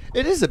 Yeah.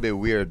 It is a bit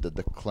weird that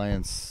the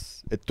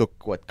clients. It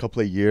took what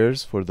couple of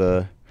years for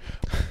the.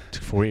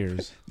 Took 4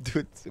 years.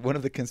 Dude, one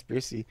of the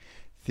conspiracy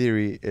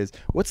theory is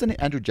what's the name?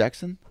 Andrew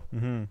Jackson.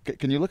 Mm-hmm.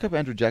 Can you look up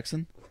Andrew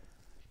Jackson?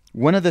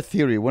 One of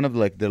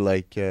like they're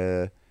like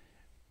Ooh,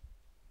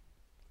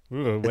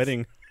 a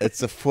wedding.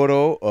 it's a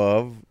photo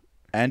of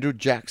Andrew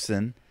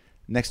Jackson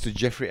next to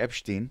Jeffrey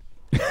Epstein,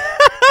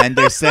 and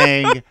they're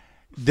saying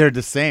they're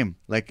the same.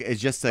 Like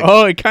it's just like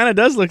Oh, it kind of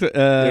does look.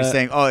 they're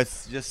saying, oh,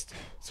 it's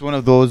one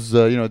of those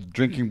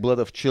drinking blood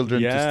of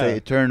children to Yeah. stay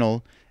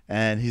eternal,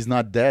 and he's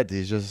not dead.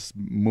 He's just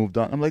moved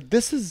on. I'm like,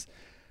 this is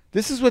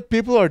what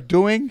people are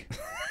doing.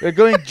 They're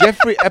going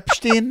Jeffrey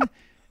Epstein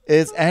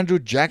is Andrew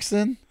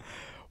Jackson.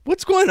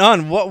 What's going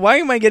on? Why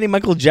am I getting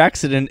Michael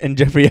Jackson and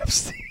Jeffrey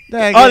Epstein?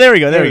 Yeah, Oh, there we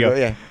go. There we go.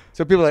 Yeah.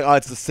 So people are like, oh,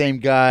 it's the same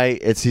guy.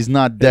 He's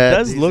not dead.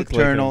 does he's look like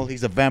eternal. him.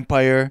 He's a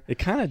vampire. It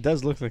kind of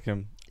does look like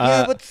him.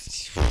 Yeah, but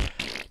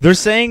They're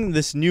saying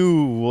this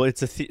new. Well,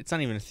 it's it's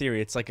not even a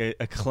theory. It's like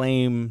a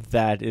claim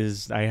that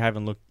is. I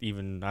haven't looked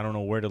even. I don't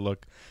know where to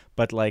look.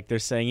 But like they're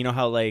saying, you know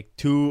how like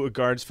 2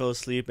 guards fell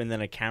asleep and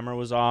then a camera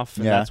was off,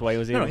 and Yeah. that's why he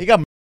was able. no, he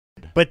got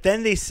But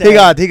then they said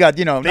he got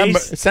remember,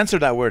 s- censor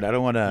that word. I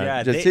don't want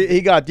to. Yeah,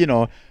 he got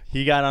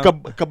he got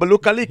on.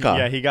 kabalukalika.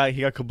 Yeah, he got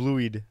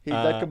kablooied. he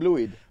got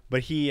kabluid.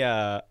 But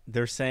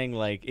they're saying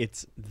like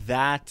it's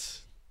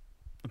that.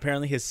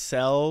 Apparently, his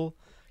cell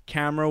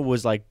camera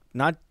was like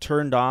not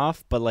turned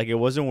off, but like it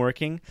wasn't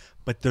working.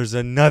 But there's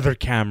another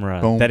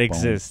camera Boom, that boom,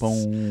 exists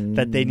boom.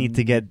 that they need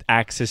to get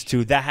access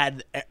to. That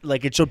had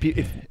like it showed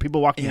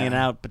people walking in and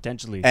Yeah. out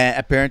potentially. And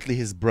apparently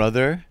his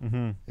brother,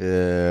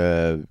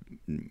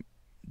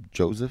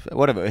 Joseph,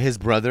 whatever. His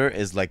brother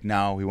is like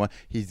now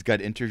he's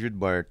got interviewed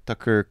by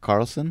Tucker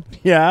Carlson.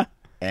 Yeah.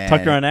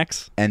 Tucker on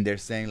X. And they're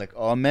saying like,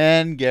 "Oh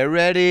man, get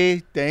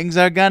ready, things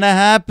are gonna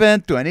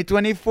happen,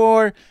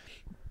 2024."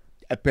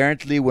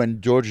 Apparently,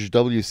 when George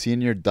W.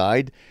 Senior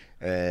died,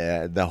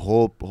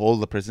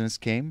 the presidents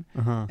came,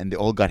 and they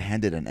all got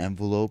handed an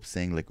envelope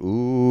saying like,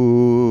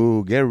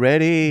 "Ooh, get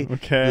ready."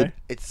 Okay. Dude,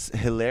 it's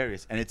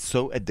hilarious and it's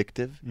so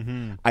addictive.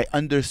 I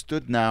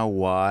understood now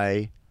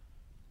why.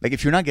 Like,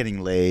 if you're not getting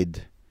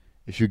laid,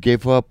 if you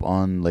gave up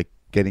on like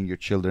getting your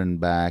children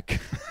back.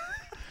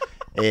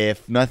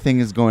 If nothing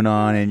is going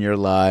on in your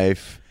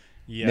life,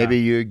 maybe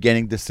you're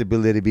getting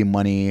disability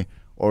money,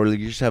 or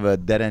you just have a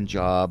dead-end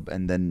job,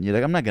 and then you're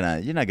like,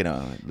 you're not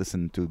gonna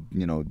listen to,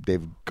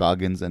 Dave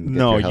Goggins and no, get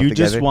your health you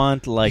together. just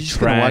want like You're just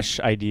gonna trash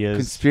watch ideas,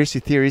 conspiracy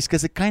theories,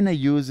 because it kind of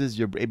uses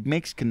it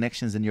makes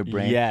connections in your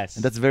brain. Yes,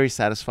 and that's very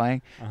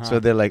satisfying. So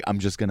they're like, I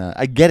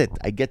get it.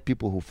 I get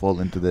people who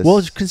fall into this.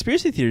 Well,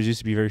 conspiracy theories used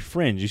to be very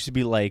fringe. It used to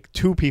be like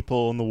 2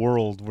 people in the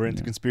world were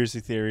into conspiracy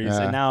theories,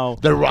 and now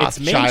the it's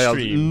Rothschilds.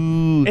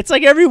 mainstream. It's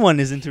like everyone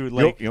is into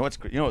like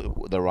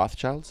the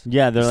Rothschilds.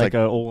 Yeah, they're it's like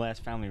an old ass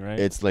family, right?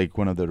 It's like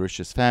one of the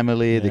richest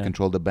family. They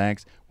control the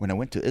banks. When I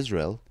went to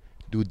Israel,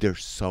 dude,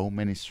 there's so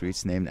many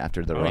streets named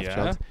after the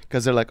Rothschilds,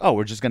 because they're like, oh,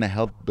 we're just gonna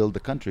help build the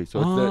country.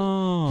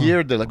 So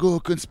here they're like, oh,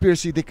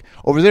 conspiracy.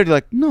 Over there they're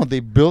like, no, they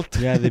built.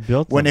 Yeah, they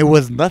built when them. it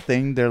was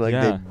nothing. They're like,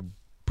 they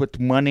put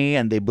money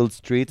and they build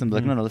streets, and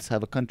they're like, no, let's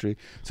have a country.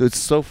 So it's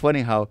so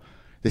funny how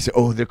they say,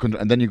 oh,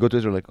 and then you go to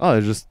Israel like, oh,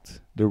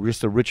 they're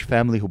just a rich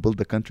family who built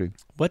the country.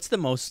 What's the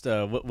most?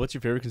 What's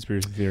your favorite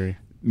conspiracy theory?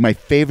 My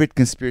favorite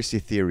conspiracy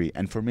theory,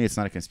 and for me, it's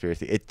not a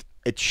conspiracy.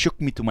 It shook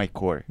me to my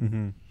core.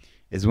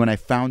 Is when I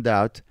found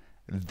out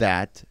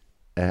that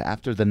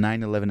after the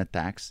 9/11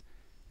 attacks,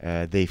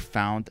 they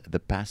found the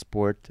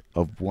passport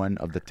of one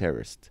of the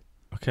terrorists.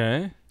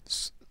 Okay.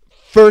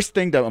 First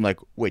thing that I'm like,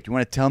 wait, you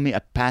want to tell me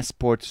a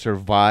passport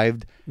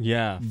survived?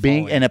 Yeah.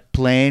 Being in a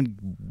plane,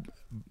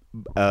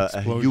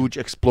 a huge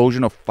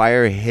explosion of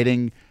fire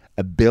hitting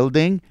a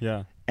building.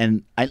 Yeah.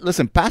 And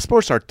listen,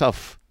 passports are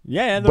tough.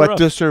 Yeah, but rough.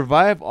 to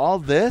survive all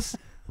this,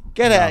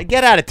 get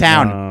out of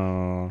town.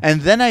 No.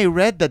 And then I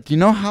read that, you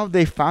know how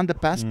they found the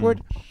passport?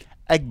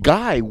 A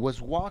guy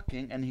was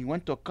walking and he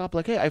went to a cop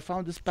like, hey, I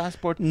found this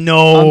passport on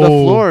the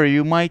floor.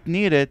 You might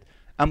need it.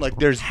 I'm like,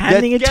 there's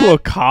handing it to a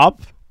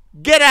cop?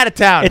 Get out of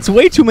town. It's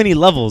way too many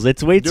levels.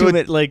 It's way too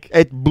many, like.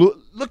 It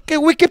blew. Look at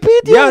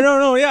Wikipedia. Yeah,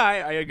 no,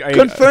 yeah. I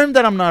confirm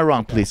that I'm not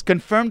wrong, please.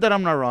 Confirm that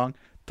I'm not wrong.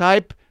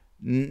 Type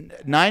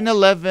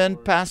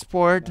 9/11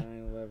 passport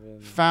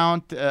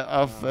found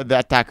of the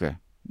attacker.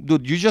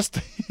 Dude, you just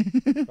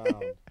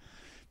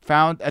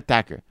found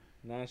attacker.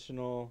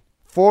 National.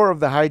 4 of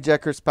the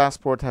hijackers'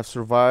 passports have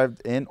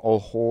survived in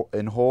whole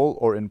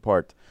or in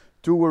part.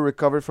 2 were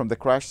recovered from the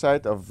crash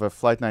site of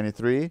Flight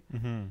 93.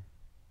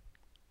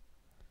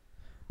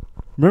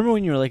 Remember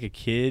when you were like a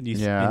kid?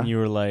 And you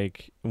were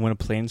like, when a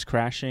plane's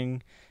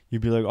crashing,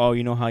 you'd be like, oh,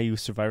 you know how you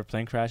survive a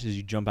plane crash is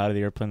you jump out of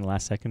the airplane the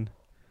last second?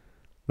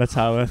 That's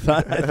how I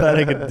thought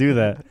I could do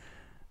that.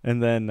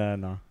 And then,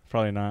 no,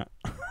 probably not.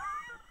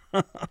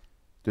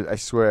 Dude, I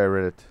swear I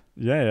read it.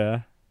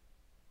 Yeah.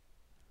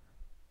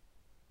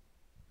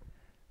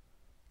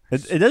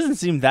 It doesn't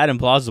seem that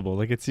implausible.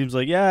 Like, it seems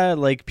like,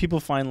 like people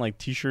find like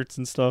T-shirts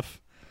and stuff,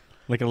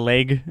 like a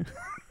leg.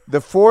 The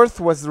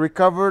 4th was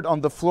recovered on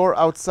the floor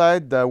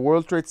outside the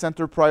World Trade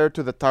Center prior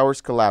to the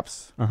tower's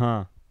collapse.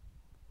 I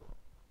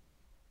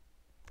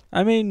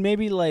mean,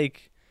 maybe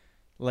like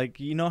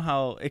you know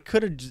how it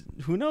could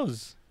have. Who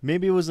knows?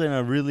 Maybe it was in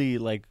a really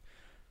like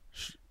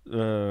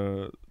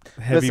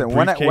heavy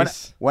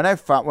briefcase. When I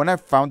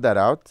found that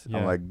out,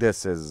 I'm like,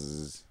 this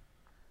is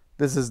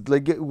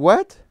like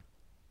what?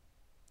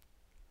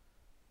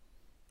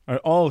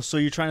 So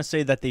you're trying to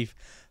say that they've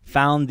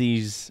found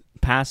these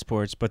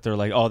passports, but they're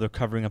like, they're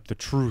covering up the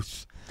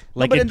truth.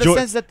 Like, but in the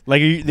sense that,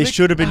 they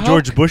should have been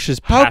George Bush's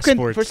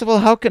passport. First of all,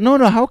 how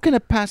can a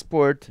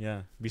passport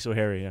be so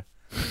hairy? Yeah.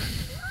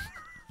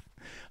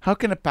 How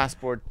can a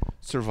passport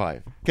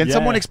survive? Can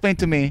someone explain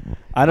to me?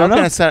 I don't know.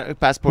 How can a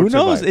passport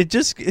survive? Who knows? It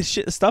just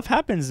stuff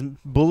happens.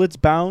 Bullets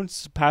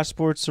bounce.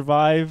 Passports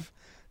survive.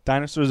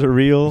 Dinosaurs are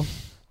real.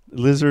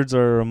 Lizards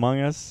are among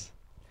us.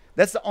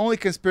 That's the only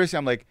conspiracy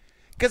I'm like,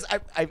 because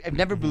I've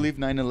never believed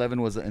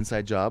 9/11 was an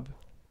inside job.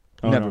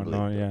 Never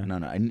believed.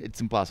 No, it's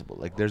impossible.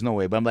 Like, there's no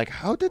way. But I'm like,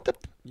 how did the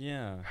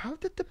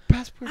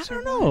passport survive? I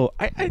don't know.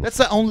 That's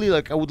the only,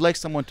 like, I would like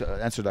someone to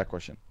answer that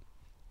question.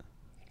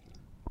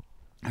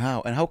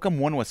 How? And how come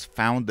one was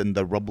found in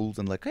the rubbles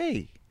and like,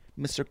 hey,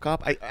 Mr.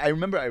 Cop? I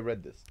remember I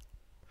read this.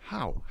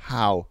 How?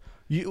 How?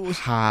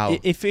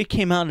 If it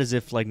came out as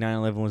if like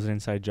 9/11 was an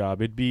inside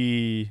job, it'd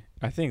be.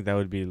 I think that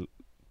would be.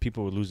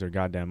 People would lose their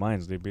goddamn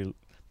minds. They'd be.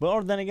 But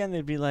or then again,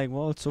 they'd be like,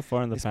 well, it's so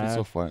far in the past. It's been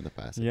so far in the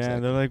past. Yeah,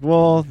 exactly. they're like,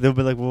 well, they'll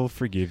be like, we'll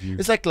forgive you.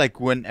 It's like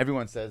when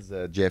everyone says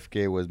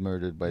JFK was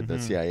murdered by the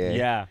CIA.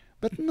 Yeah.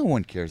 But no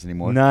one cares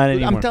anymore. Not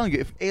anymore. I'm telling you,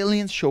 if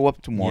aliens show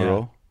up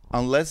tomorrow,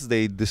 unless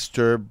they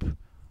disturb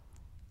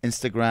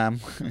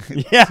Instagram,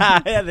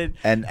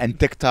 and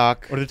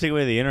TikTok, or they take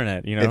away the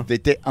internet, you know.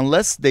 If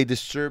unless they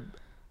disturb,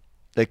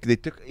 like they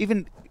took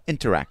even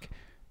Interact,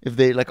 If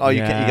they like, oh, you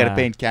gotta Yeah.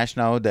 pay in cash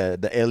now.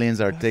 The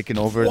aliens are taking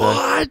over.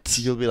 What?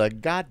 You'll be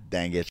like, God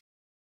dang it.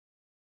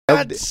 That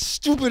would, God,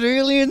 stupid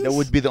aliens. that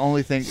would be the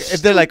only thing.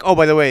 If they're like, oh,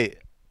 by the way,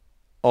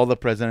 all the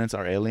presidents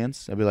are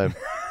aliens, I'd be like,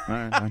 all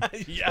right, fine.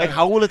 Yeah. Like,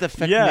 how will it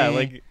affect Yeah, me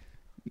like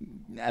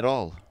at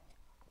all?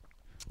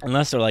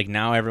 unless they're like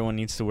now everyone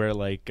needs to wear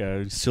like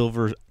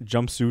silver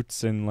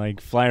jumpsuits and like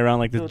fly around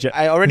like the Dude, jet.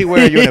 I already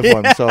wear a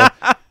uniform, so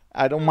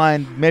I don't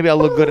mind. Maybe I'll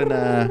look good in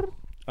a.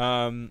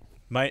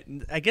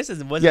 I guess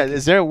it wasn't. Yeah,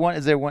 is there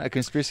one a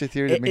conspiracy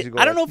theory that makes you go?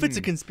 I don't know like, if it's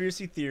a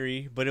conspiracy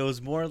theory, but it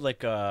was more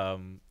like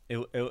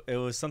it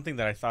was something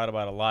that I thought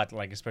about a lot,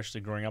 like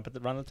especially growing up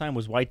around the time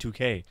was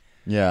Y2K.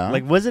 Yeah.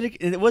 Like it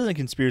wasn't a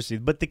conspiracy,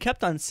 but they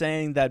kept on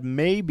saying that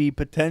maybe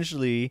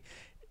potentially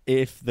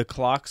if the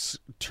clocks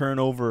turn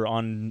over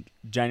on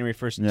January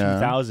 1st,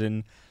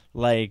 2000,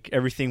 like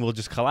everything will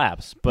just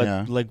collapse.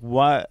 But like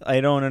what I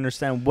don't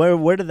understand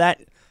where did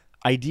that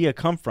idea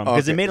come from?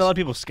 Because it made a lot of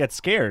people get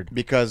scared.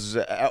 Because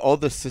all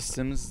the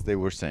systems they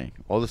were saying,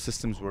 all the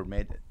systems were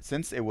made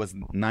since it was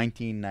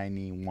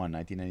 1991,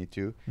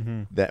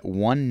 1992. That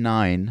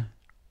 19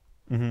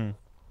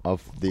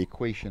 of the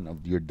equation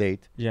of your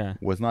date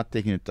was not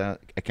taking into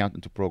account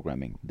into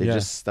programming. They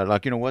just started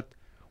like, you know what?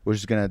 We're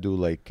just going to do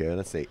like,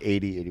 let's say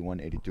 80,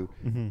 81, 82.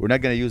 We're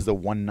not going to use the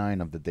 19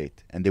 of the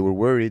date. And they were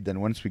worried that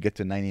once we get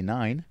to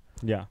 99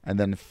 and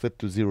then flip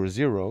to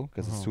 00,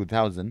 because it's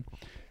 2000,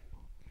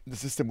 the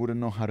system wouldn't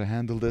know how to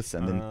handle this,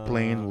 and then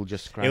plane will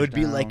just crash. It would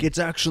be down. like it's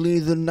actually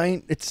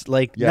it's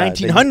like Yeah,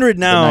 1900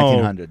 now. The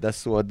 1900.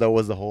 That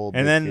was the whole. And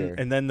big then fear.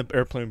 and then the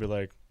airplane would be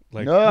like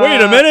No, wait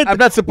a minute, I'm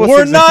not supposed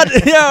we're to. not.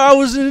 Yeah, I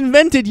wasn't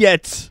invented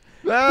yet.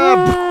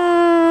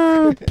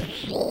 No,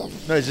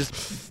 it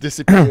just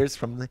disappears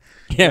from the.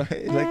 Yeah.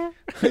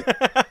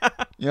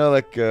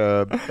 Like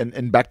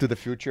in Back to the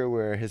Future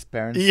where his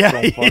parents Yeah,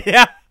 don't fuck,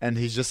 yeah. and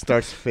he just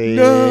starts fading.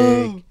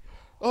 No.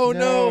 Oh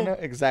no.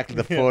 Exactly.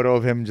 The photo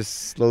of him just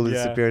slowly Yeah.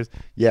 disappears.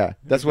 Yeah,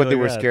 that's what they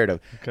were scared of.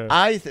 Okay.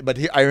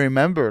 I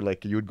remember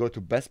like you would go to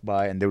Best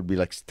Buy and there would be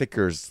like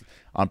stickers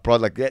on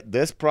product like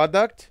this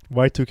product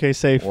Y2K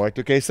safe.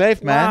 Y2K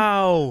safe, man.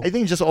 Wow. I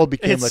think it just all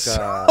became It's like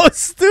so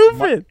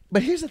stupid.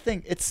 But here's the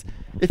thing: it's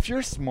if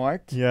you're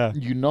smart, Yeah.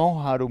 you know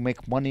how to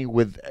make money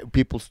with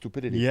people's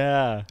stupidity.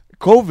 Yeah.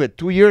 COVID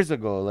 2 years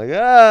ago, like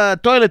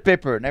toilet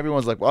paper, and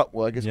everyone's like, well,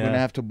 I guess we're gonna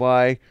have to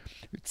buy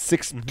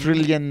 6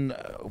 trillion,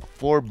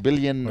 4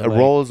 billion Or like-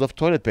 rolls of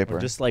toilet paper. Or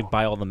just like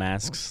buy all the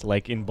masks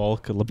like in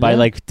bulk. Buy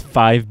like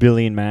 5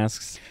 billion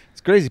masks.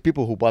 It's crazy.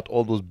 People who bought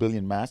all those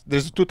billion masks.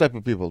 There's two type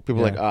of people.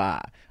 People like,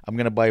 I'm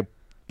gonna buy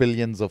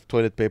billions of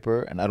toilet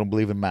paper, and I don't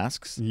believe in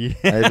masks. Yeah.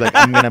 And it's like,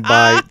 I'm gonna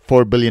buy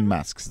 4 billion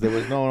masks. There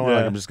was no, Yeah.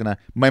 like, I'm just gonna.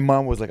 My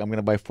mom was like, I'm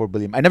gonna buy 4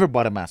 billion. I never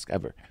bought a mask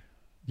ever.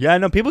 Yeah,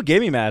 no, people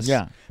gave me masks.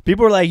 Yeah.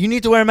 People were like, you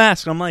need to wear a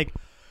mask. And I'm like,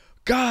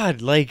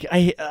 God, like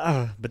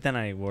but then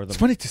I wore them. It's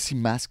funny to see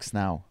masks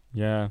now.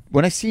 Yeah.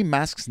 When I see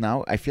masks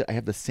now, I feel I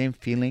have the same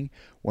feeling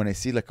when I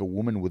see like a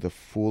woman with a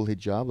full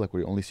hijab, like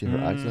where you only see her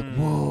eyes. Like,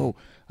 whoa,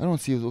 I don't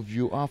see the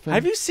view often.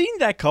 Have you seen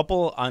that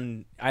couple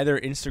on either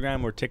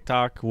Instagram or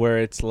TikTok where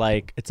it's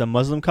like it's a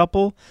Muslim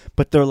couple,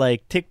 but they're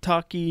like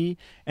TikTok-y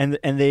and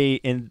they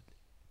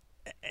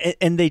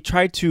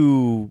try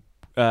to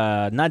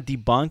not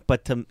debunk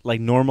but to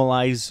like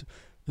normalize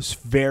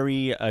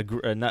very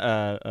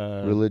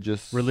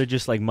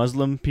religious like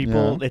Muslim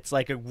people. Yeah. It's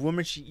like a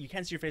woman, you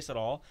can't see your face at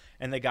all,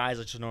 and the guy's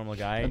like just a normal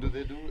guy. And do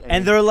they do?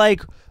 And they're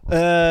like,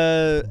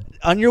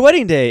 on your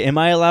wedding day, am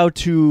I allowed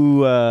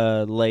to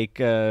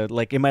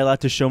am I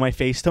allowed to show my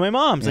face to my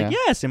mom? It's like,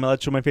 yes. Am I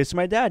allowed to show my face to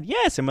my dad?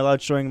 Yes. Am I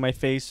allowed showing my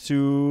face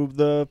to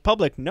the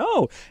public?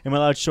 No. Am I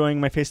allowed showing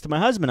my face to my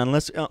husband?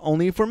 Unless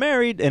only if we're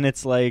married. And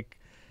it's like,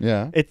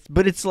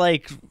 it's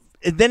like.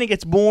 Then it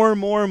gets more and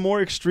more and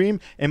more extreme.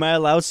 Am I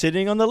allowed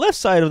sitting on the left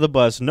side of the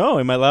bus? No.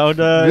 Am I allowed?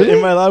 Really?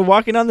 Am I allowed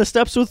walking down the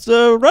steps with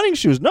running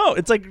shoes? No.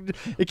 It's like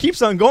it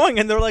keeps on going,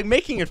 and they're like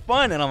making it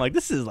fun. And I'm like,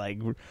 this is like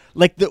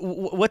the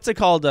what's it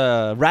called?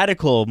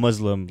 Radical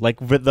Muslim, like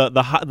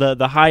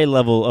the high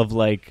level of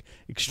like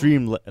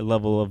extreme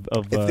level of.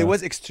 If it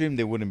was extreme,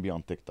 they wouldn't be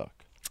on TikTok.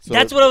 So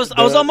that's what I was.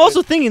 I'm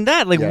also thinking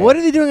that. Like, what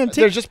are they doing on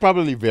TikTok? They're just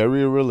probably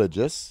very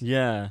religious.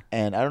 Yeah.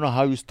 And I don't know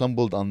how you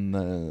stumbled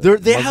on.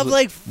 They have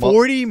like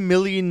 40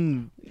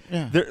 million.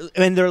 Yeah.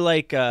 They're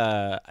like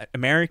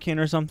American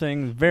or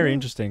something. Very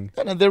interesting.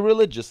 And they're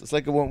religious. It's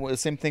like the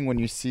same thing when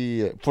you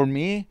see. For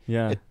me,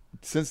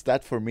 since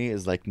that for me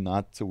is like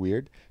not so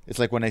weird. It's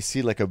like when I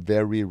see like a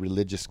very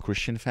religious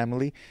Christian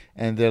family,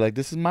 and they're like,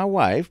 "This is my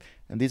wife,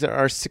 and these are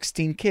our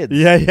 16 kids."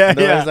 Yeah.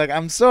 It's like,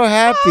 I'm so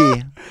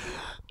happy.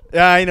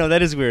 Yeah, I know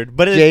that is weird,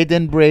 but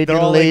Jaden, Braden,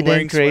 they're all like Layden,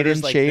 wearing Craden,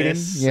 sweaters like Shaden,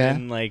 this,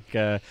 and like,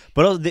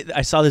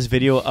 I saw this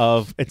video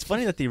of. It's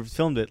funny that they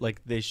filmed it. Like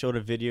they showed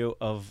a video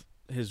of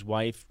his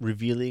wife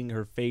revealing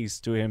her face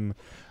to him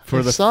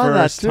for the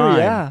first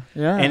time.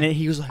 Yeah. And then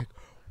he was like,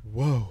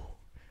 "Whoa,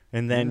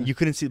 And then Yeah. you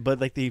couldn't see,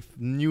 but like they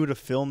knew to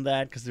film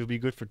that because it would be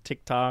good for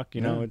TikTok.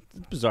 You know, Yeah.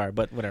 it's bizarre,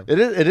 but whatever. It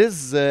is. It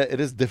is. It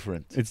is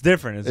different. It's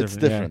different. It's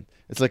different.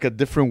 It's like a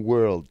different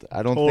world.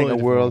 I don't Totally think a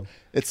different world. world.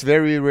 It's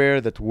very rare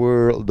that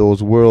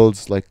those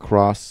worlds like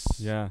cross.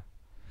 Yeah.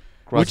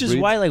 Crossbreed. Which is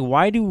why, like,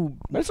 why do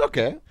But it's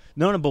okay.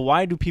 no, but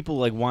why do people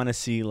like want to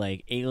see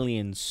like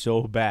aliens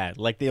so bad?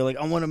 Like they're like,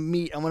 I want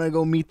to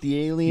go meet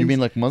the aliens. You mean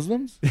like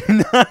Muslims? you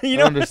I know,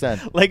 don't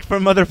understand. like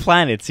from other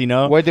planets, you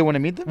know? Why they want to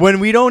meet them? When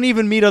we don't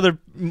even meet other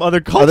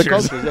cultures. Other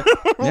cultures. Yeah.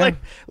 Yeah.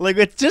 like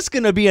it's just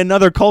gonna be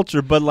another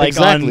culture, but like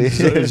Exactly. on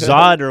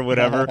Zod or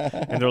whatever,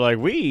 and they're like,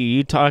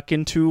 we talk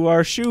into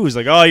our shoes,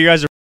 like, oh, you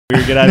guys are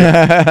weird, get out of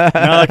here.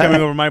 Now they're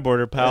coming over my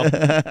border, pal.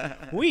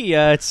 We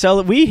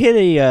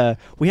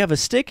we have a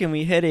stick and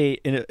we hit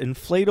an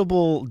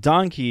inflatable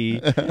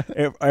donkey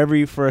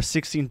every for a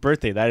 16th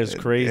birthday. That is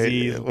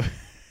crazy.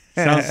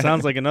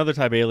 Sounds like another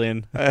type of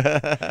alien.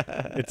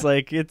 It's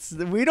like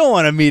we don't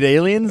want to meet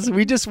aliens.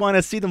 We just want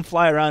to see them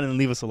fly around and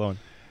leave us alone.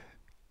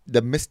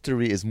 The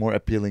mystery is more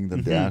appealing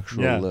than the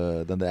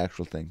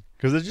actual thing.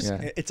 Because it's just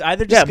it's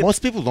either Yeah, just most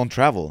people don't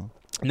travel.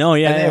 no,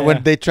 And then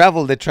when they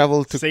travel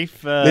to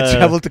safe. they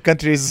travel to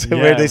countries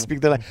where they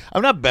speak their language.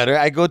 I'm not better.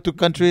 I go to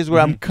countries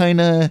where I'm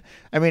kind of.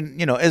 I mean,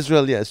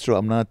 Israel. Yeah, it's true.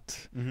 I'm not.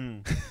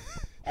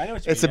 I know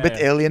what you It's a mean, bit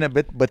alien, a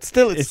bit, but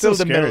still, it's still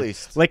the scary. Middle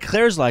East. Like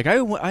Claire's like, I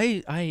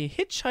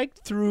hitchhiked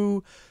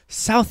through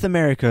South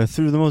America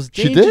through the most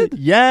She dangerous. did?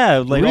 Yeah,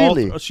 like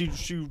Really? she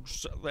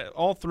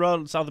all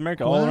throughout South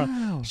America. All around.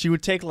 Wow. She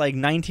would take like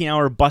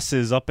 19-hour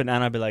buses up and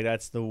down. I'd be like,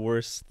 that's the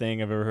worst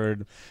thing I've ever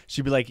heard.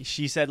 She'd be like,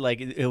 she said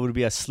like it would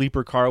be a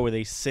sleeper car where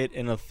they sit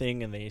in a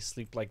thing and they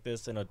sleep like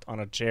this on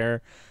a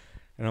chair.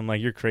 And I'm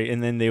like, you're crazy.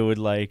 And then they would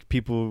like,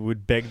 people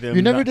would beg them.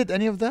 You never did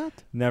any of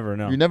that? Never,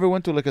 no. You never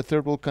went to like a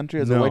third world country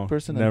as a white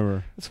person?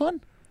 Never. It's fun.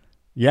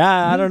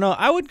 Yeah, I don't know.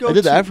 I would go I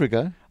did to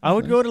Africa. I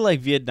would go to like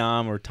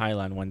Vietnam or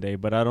Thailand one day,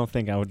 but I don't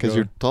think I would go. Because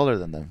you're taller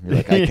than them. You're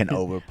like, I can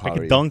overpower I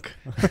could you. dunk.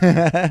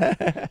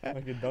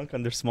 I could dunk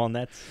under small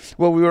nets.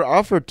 Well, we were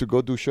offered to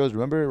go do shows.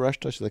 Remember,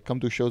 Rashtosh, like come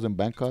do shows in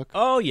Bangkok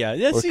Oh yeah,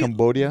 or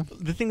Cambodia?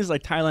 The thing is,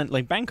 like Thailand,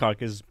 like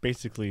Bangkok is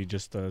basically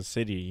just a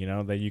city,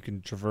 that you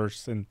can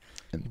traverse and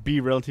be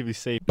relatively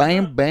safe.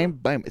 Bam, bam,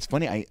 bam. It's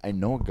funny. I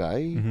know a guy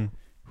Mm-hmm.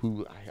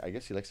 who I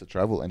guess he likes to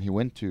travel, and he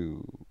went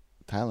to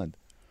Thailand,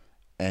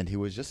 and he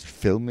was just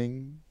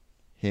filming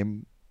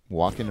him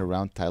walking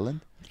around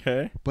Thailand,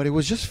 Okay. but he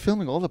was just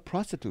filming all the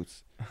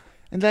prostitutes,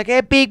 and like,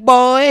 hey, big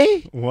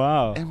boy.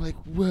 Wow. And I'm like,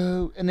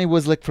 whoa. And it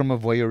was like from a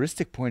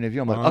voyeuristic point of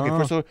view. I'm like, okay,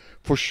 first of all,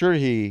 for sure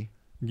he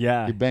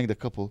Yeah. banged a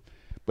couple,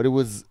 but it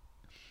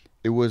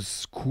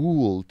was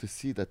cool to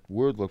see that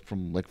word look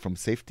from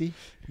safety.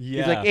 Yeah.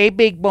 He's like, hey,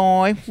 big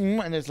boy.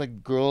 And there's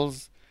like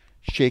girls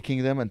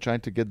shaking them and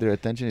trying to get their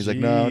attention. He's like,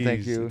 no,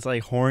 thank Jeez, you. It's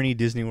like horny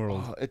Disney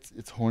World. Oh,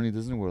 it's horny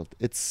Disney World.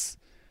 It's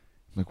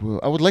like, whoa.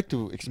 I would like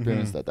to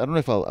experience that. I don't know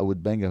if I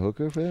would bang a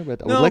hooker for that,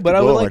 but I would like to I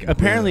go. would like. Like,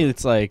 Apparently, whoa.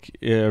 it's like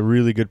a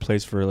really good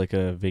place for like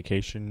a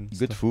vacation.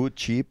 Good stuff. food,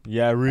 cheap.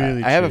 Yeah,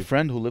 really. I have a cheap.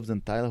 friend who lived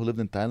in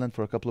Thailand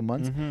for a couple of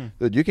months. Mhm.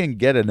 Dude, you can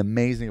get an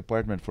amazing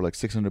apartment for like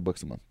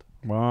 $600 a month.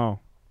 Wow.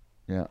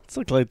 Yeah. It's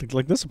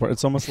like this part.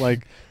 It's almost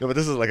like. Yeah, but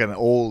this is like an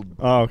old,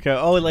 Oh, okay.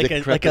 Oh, like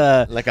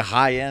a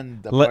high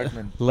end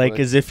apartment. like but-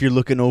 as if you're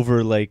looking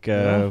over like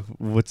Yeah.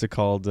 what's it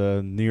called?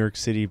 New York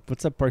City.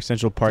 What's that park?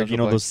 Central Park. Central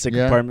Park. Those sick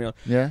Yeah. apartment.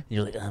 yeah,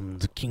 You're like, I'm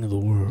the king of the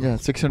world. yeah,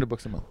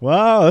 $600 a month.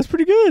 Wow, that's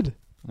pretty good.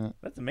 Yeah.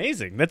 That's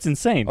amazing. That's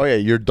insane. Oh yeah,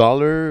 your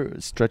dollar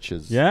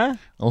stretches. Yeah.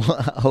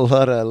 a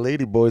lot of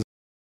lady boys.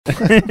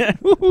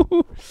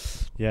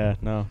 Yeah.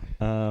 No.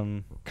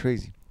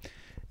 Crazy.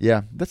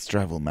 Yeah, that's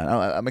travel, man.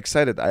 I'm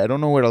excited. I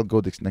don't know where I'll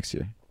go next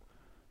year.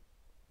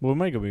 Well, we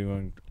might be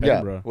going Yeah,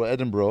 Edinburgh. well,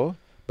 Edinburgh.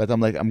 But I'm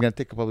gonna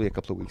take probably a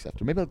couple of weeks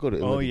after. Maybe I'll go to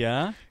Italy. Oh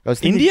yeah. I was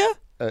thinking, India?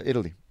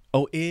 Italy.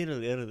 Oh,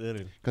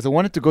 Italy. Because I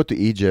wanted to go to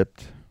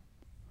Egypt.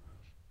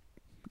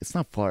 It's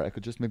not far. I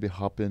could just maybe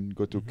hop in,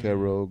 go to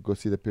Cairo, go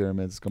see the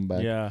pyramids, come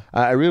back. Yeah.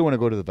 I really want to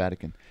go to the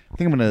Vatican. I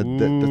think I'm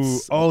gonna.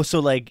 That's Oh, so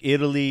like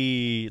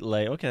Italy,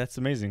 like okay, that's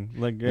amazing.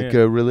 Like, like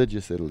yeah. a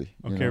religious Italy.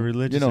 you Okay, know?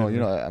 religious You know,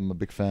 Italy. I'm a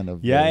big fan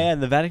of. Yeah, yeah,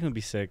 the Vatican would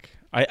be sick.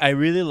 I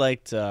really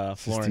liked Sistine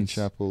Florence.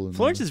 Chapel. And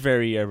Florence is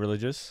very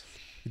religious.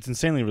 It's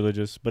insanely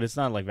religious, but it's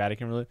not like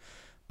Vatican religious.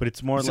 But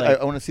it's more So like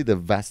I want to see the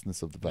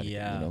vastness of the Vatican.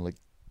 Yeah. You know, like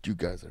you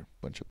guys are a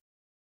bunch of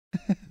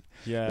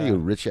yeah. you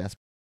rich ass.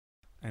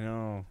 I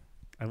know.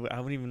 I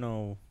wouldn't even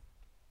know.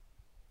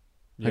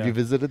 Have Yeah. you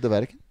visited the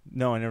Vatican?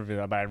 No, I never did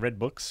that. But I read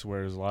books where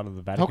there's a lot of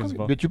the How Vatican's come?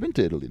 involved. But you've been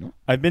to Italy, no?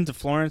 I've been to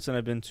Florence and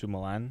I've been to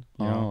Milan.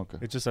 You know? Okay.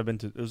 It's just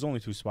it was only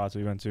 2 spots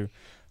we went to.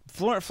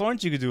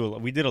 Florence, you could do.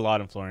 We did a lot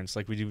in Florence.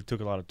 Like we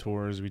took a lot of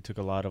tours. We took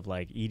a lot of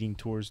like eating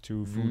tours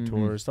too, food Mhm.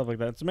 tours, stuff like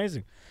that. It's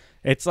amazing.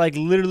 It's like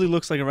literally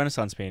looks like a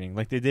Renaissance painting.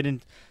 Like they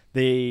didn't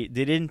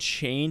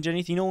change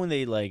anything. You know when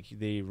they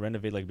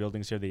renovate like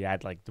buildings here, they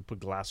add like to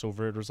put glass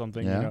over it or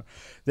something. Yeah. You know,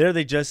 there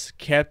they just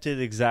kept it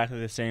exactly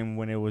the same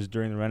when it was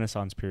during the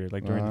Renaissance period,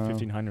 like during Wow. the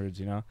 1500s.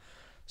 You know,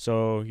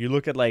 So you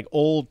look at like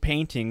old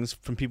paintings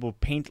from people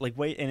paint like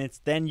and it's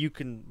then you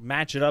can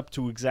match it up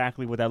to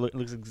exactly what that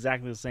looks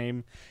exactly the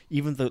same.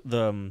 Even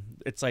the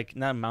it's like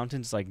not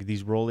mountains, like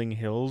these rolling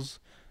hills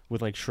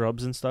with like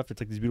shrubs and stuff.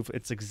 It's like these beautiful.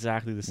 It's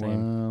exactly the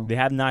same. Wow. They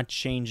have not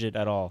changed it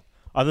at all.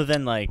 Other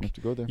than like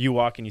you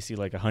walk and you see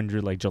like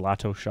 100 like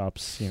gelato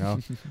shops, you know.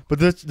 But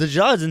the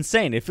gelato's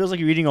insane. It feels like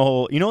you're eating a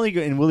whole. You know, like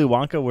in Willy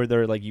Wonka where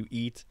they're like they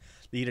eat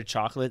a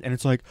chocolate and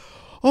it's like,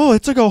 oh,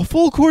 it's like a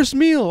full course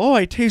meal. Oh,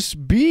 I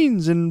taste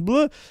beans and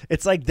blah.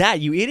 It's like that.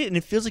 You eat it and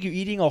it feels like you're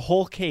eating a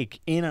whole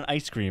cake in an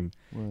ice cream.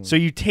 Wow. So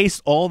you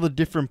taste all the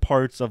different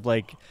parts of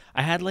like.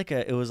 I had like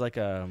it was like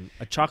a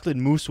chocolate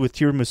mousse with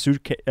tiramisu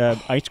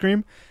ice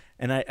cream.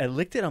 And I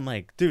licked it. I'm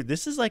like, dude,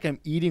 this is like I'm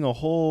eating a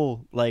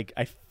whole, like,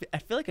 I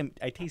feel like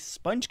I taste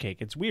sponge cake.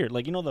 It's weird.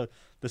 Like, you know,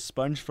 the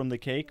sponge from the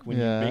cake when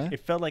you bake? It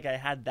felt like I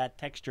had that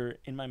texture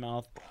in my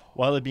mouth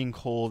while it being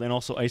cold and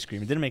also ice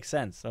cream. It didn't make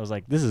sense. I was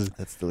like,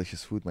 that's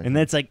delicious food, my friend. And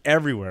that's like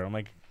everywhere. I'm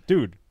like,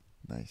 dude.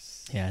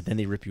 Nice. Yeah, then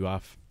they rip you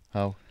off.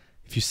 How?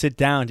 If you sit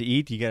down to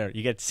eat, you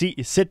get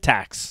sit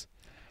tax.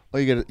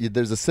 Oh,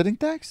 there's a sitting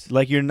tax?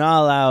 Like, you're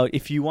not allowed,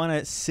 if you want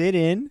to sit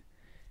in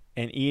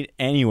and eat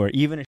anywhere,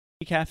 even a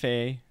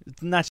cafe,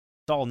 it's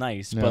all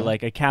nice, but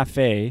like a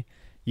cafe,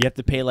 you have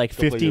to pay like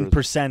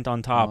 15%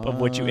 on top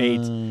of what you ate,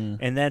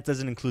 and that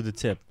doesn't include the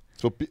tip.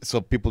 So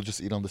people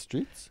just eat on the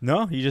streets?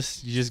 No, you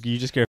just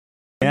get.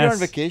 When you're on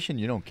vacation,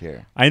 you don't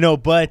care. I know,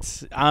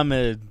 but I'm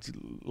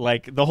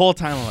like the whole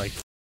time I'm like,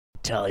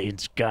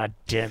 Italians, god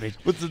damn it,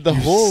 but the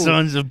whole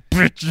sons of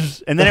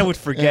bitches, and then I would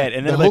forget,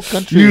 and then the whole like,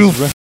 country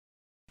is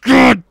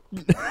God.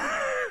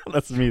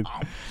 That's me.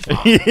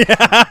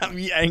 Yeah,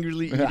 me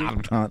angrily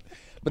eating.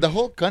 But the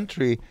whole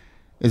country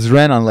is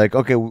ran on like,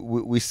 okay,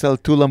 we sell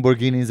 2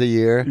 Lamborghinis a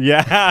year.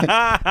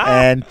 Yeah.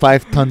 And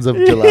 5 tons of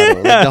gelato.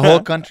 Yeah. Like the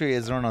whole country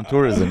is run on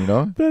tourism, you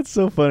know? That's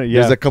so funny.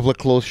 Yeah. There's a couple of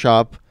closed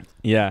shop.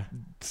 Yeah.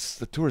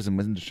 The tourism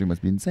industry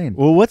must be insane.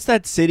 Well, what's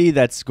that city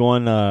that's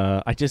going,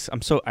 I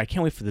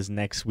can't wait for this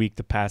next week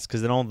to pass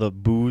because then all the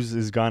booze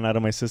is gone out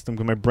of my system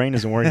because my brain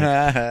isn't working.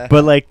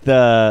 But like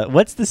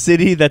what's the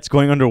city that's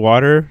going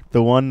underwater?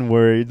 The one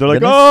where they're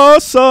like, oh,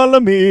 Sole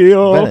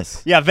Mio.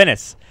 Venice. Yeah,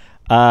 Venice.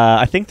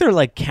 I think they're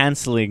like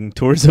canceling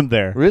tourism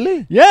there.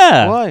 Really?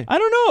 Yeah. Why? I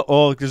don't know.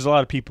 Oh, there's a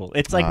lot of people.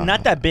 It's like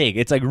not that big.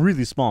 It's like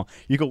really small.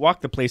 You could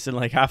walk the place in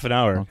like half an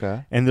hour.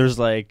 Okay. And there's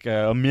like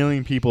 1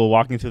 million people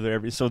walking through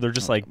there. So they're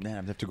just like.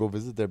 Man, I have to go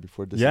visit there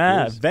before this.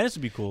 Yeah, Venice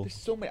would be cool. There's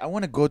so many. I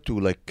want to go to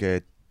like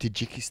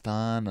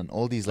Tajikistan and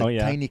all these like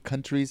tiny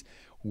countries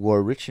who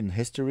are rich in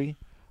history,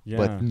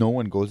 but no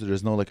one goes there.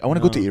 There's no like. I want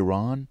to go to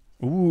Iran.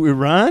 Ooh,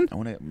 Iran? I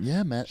want to.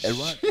 Yeah, man.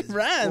 Iran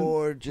is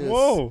gorgeous.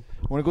 Whoa.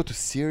 I want to go to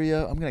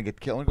Syria. I'm gonna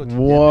get killed. I want to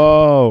go to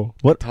Whoa.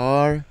 Yemen,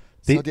 Qatar,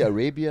 Saudi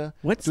Arabia.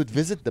 Dude,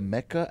 visit the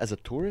Mecca as a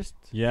tourist.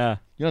 Yeah.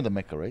 You know the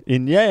Mecca, right?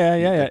 In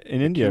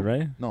India,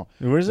 right? No.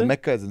 Where is it?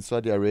 Mecca is in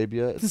Saudi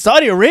Arabia. It's in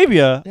Saudi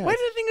Arabia? Yeah, why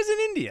did I think it was in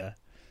India?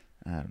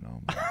 I don't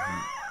know.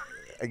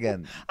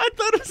 Again, I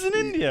thought it was in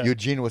India.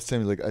 Eugene was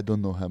saying like, I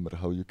don't know, Hammer,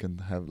 how you can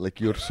have like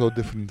you're so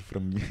different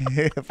from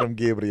from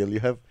Gabriel.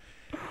 You have.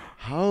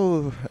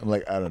 How? I'm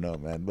like, I don't know,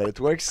 man. But it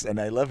works, and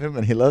I love him,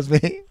 and he loves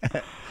me.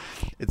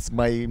 It's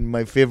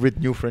my favorite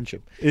new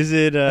friendship. Is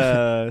it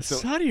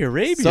Saudi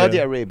Arabia? Saudi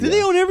Arabia. Do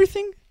they own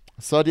everything?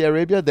 Saudi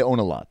Arabia, they own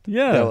a lot.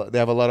 Yeah. They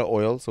have a lot of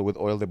oil, so with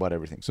oil, they bought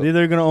everything. So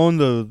they're going to own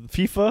the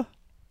FIFA?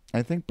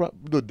 I think,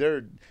 dude,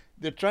 they're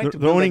trying to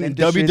they're owning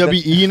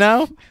WWE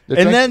now?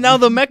 And then now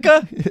the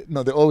Mecca?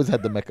 No, they always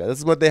had the Mecca. This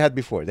is what they had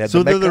before. They had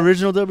so they're the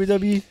original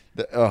WWE?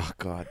 Oh,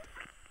 God.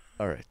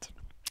 All right.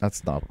 Let's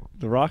stop.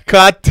 The Rock?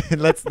 Cut.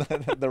 Let's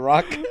The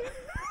Rock.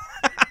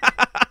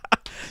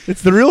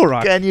 It's the real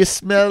Rock. Can you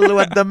smell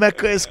what the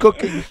Mecca is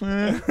cooking?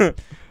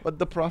 What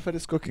the Prophet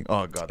is cooking?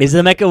 Oh God! Is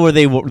the Mecca where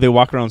they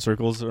walk around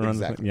circles around?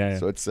 Exactly. Yeah.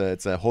 So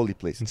it's a holy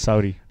place in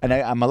Saudi, and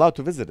I'm allowed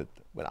to visit it.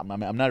 But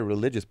I'm not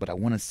religious, but I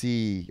want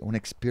to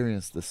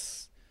experience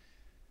this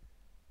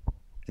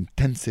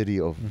intensity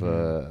of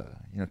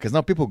because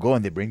now people go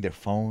and they bring their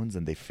phones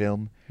and they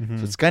film.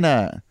 So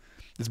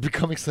it's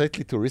becoming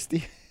slightly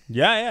touristy.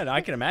 Yeah,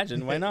 I can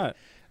imagine. Why not?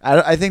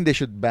 I think they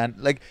should ban,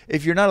 like,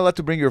 if you're not allowed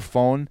to bring your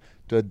phone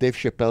to a Dave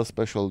Chappelle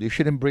special, you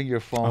shouldn't bring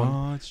your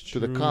phone to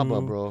the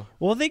Kaaba, bro.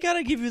 Well, they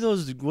gotta give you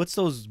what's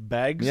those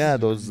bags? Yeah,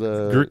 those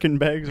gherkin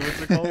bags.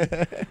 What's it called?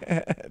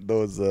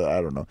 Those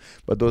I don't know,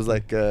 but those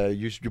like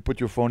you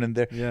put your phone in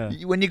there. Yeah.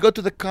 When you go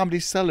to the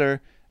Comedy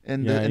Cellar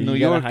in New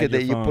York,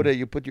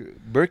 you put your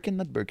gherkin.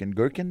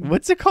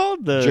 What's it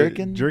called? The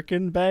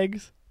jerkin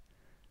bags.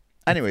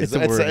 Anyways,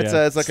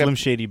 it's like Slim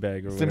Shady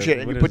bag or Slim whatever.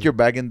 Shady, and you put your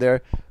bag in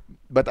there.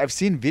 But I've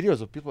seen videos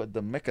of people at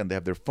the Mecca and they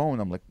have their phone.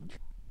 I'm like,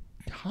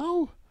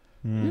 how?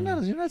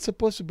 You're not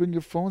supposed to bring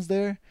your phones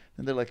there.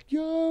 And they're like,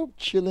 yo,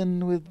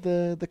 chilling with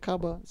the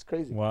Kaaba. It's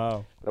crazy.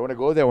 Wow. But I want to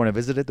go there. I want to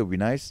visit it. It would be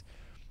nice.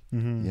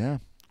 Yeah.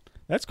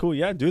 That's cool.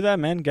 Yeah, do that,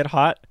 man. Get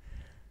hot.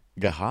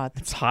 Get hot.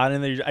 It's hot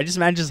in there. I just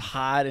imagine it's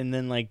hot, and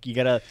then like you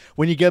gotta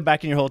when you get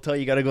back in your hotel,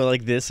 you gotta go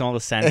like this, and all the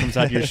sand comes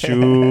out of your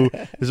shoe.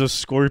 There's a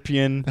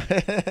scorpion.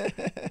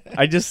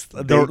 I just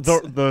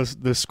Dates.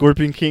 the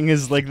Scorpion King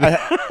is like the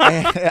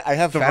I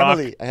have The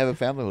family. Rock. I have a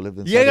family who lived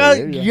in you Saudi got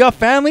Arabia. you got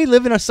family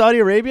living in Saudi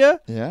Arabia?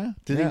 Yeah.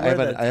 Do yeah, they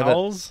wear the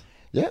towels?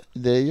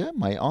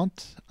 My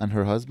aunt and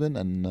her husband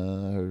and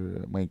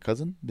my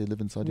cousin, they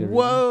live in Saudi Arabia.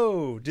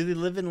 Whoa! Do they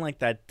live in like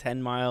that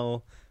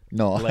 10-mile?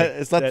 No, Like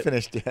it's not that-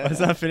 finished yet. Oh, it's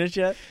not finished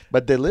yet.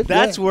 But they live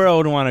That's yeah. where I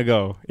would want to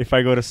go if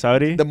I go to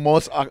Saudi. the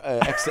most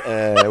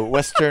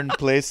western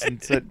place in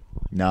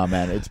No,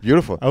 man, it's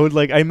beautiful. I would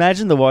like. I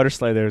imagine the water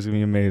slide there is gonna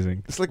be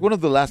amazing. It's like one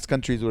of the last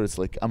countries where it's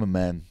like I'm a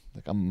man,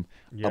 like I'm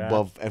Yeah.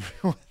 above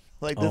everyone.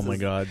 Like Oh this my is-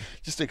 god!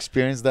 just to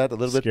experience that a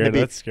little Scary. bit. Maybe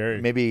That's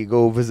scary. maybe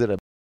go visit a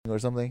or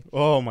something.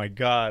 Oh my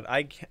god!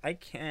 I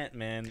can't,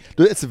 man.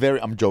 Dude, it's a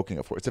very. I'm joking,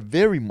 of course. It's a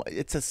very.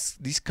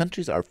 These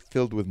countries are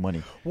filled with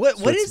money. What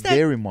So what it's is that?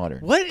 Very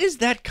modern. What is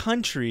that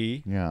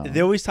country? Yeah.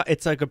 They always talk.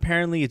 It's like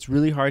apparently it's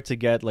really hard to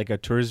get like a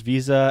tourist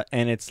visa,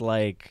 and it's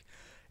like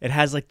it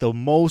has like the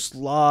most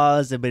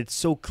laws, but it's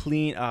so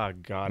clean. Oh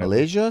god,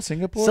 Malaysia,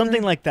 Singapore,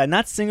 something like that.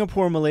 Not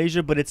Singapore,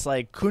 Malaysia, but it's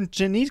like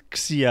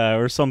Kunjanixia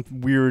or some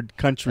weird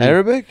country.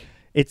 Arabic.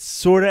 It's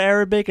sort of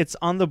Arabic. It's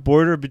on the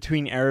border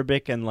between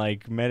Arabic and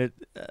like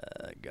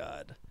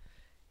God.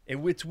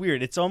 It's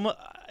weird. It's almost.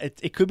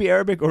 It could be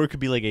Arabic or it could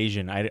be like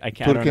Asian. I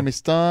can't. I don't know.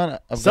 Turkmenistan,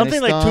 Afghanistan,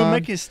 Something like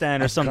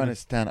Turkmenistan or something.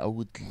 Afghanistan. I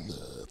would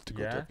love to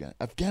go to Yeah? Afghanistan.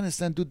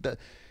 Afghanistan, dude.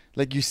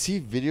 Like you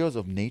see videos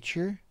of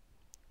nature.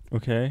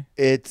 Okay.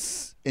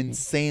 It's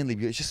insanely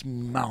beautiful. It's just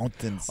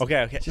mountains.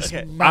 Okay. Just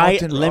okay.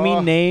 mountain. Let me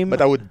name.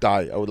 But I would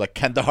die. I would like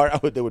Kandahar.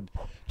 They would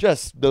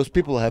just those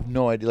people have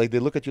no idea. Like they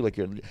look at you like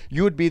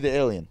you would be the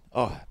alien.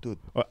 Oh, dude.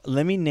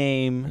 Let me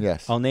name.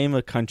 Yes. I'll name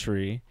a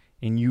country,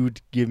 and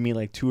you'd give me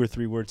like 2 or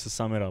 3 words to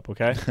sum it up.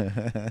 Okay.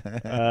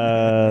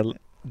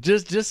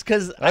 Just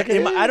because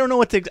Okay. I don't know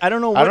what to. I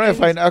don't know. What I don't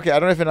know if I. Okay, I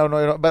don't know if I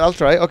know, but I'll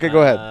try. Okay,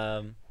 go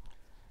ahead.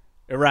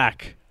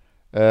 Iraq.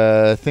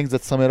 Things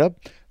that sum it up: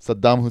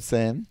 Saddam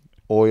Hussein,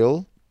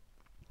 oil.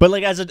 But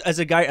like as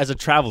a guy, as a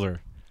traveler,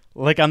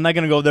 like I'm not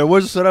gonna go there.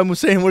 Where's Saddam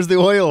Hussein? Where's the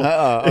oil?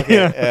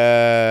 Okay.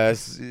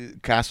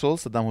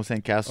 Castles, Saddam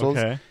Hussein castles.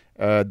 Okay.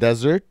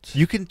 Desert.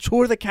 You can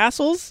tour the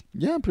castles.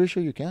 Yeah, I'm pretty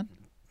sure you can.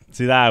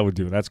 See, that I would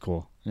do. That's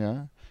cool.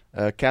 Yeah.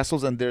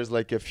 Castles, and there's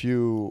like a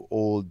few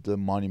old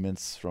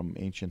monuments from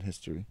ancient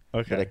history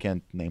that I Okay.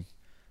 can't name.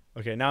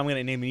 Okay. Now I'm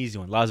gonna name an easy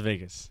one. Las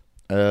Vegas.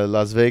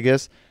 Las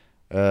Vegas.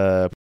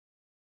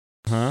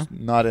 Huh?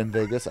 Not in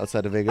Vegas,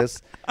 outside of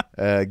Vegas.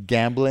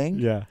 Gambling.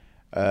 Yeah.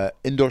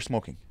 Indoor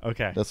smoking.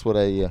 Okay. That's what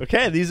I.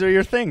 Okay. These are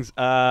your things.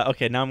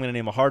 Okay. Now I'm gonna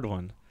name a hard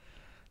one.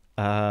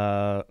 We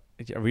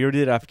already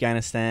did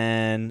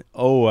Afghanistan.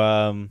 Oh,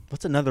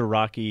 what's another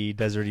rocky,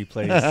 deserty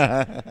place?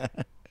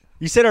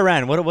 You said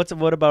Iran. What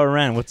about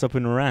Iran? What's up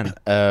in Iran?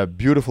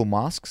 Beautiful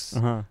mosques,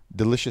 Uh-huh.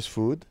 delicious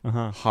food,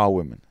 Uh-huh. hot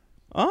women,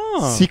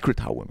 Oh. secret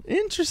hot women.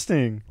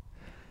 Interesting.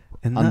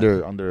 And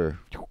Under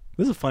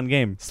this is a fun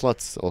game.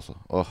 sluts also.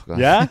 Oh god.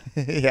 Yeah?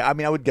 Yeah. I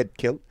mean, I would get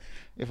killed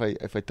if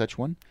I touch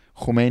one.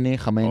 Khomeini.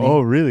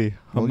 Oh, really?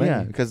 Well, How yeah,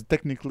 many? because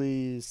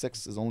technically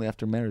sex is only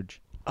after marriage.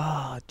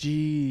 Ah,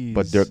 jeez.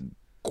 But they're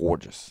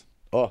gorgeous.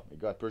 Oh my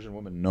god, Persian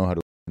women know how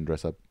to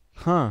dress up.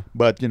 Huh.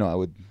 But I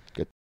would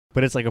get.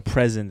 But it's like a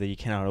present that you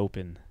cannot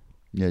open.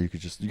 Yeah, you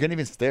can't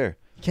even stare.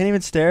 You can't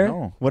even stare?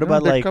 No. What No,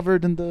 about they're like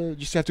covered in the? You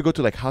just have to go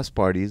to like house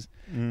parties,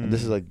 and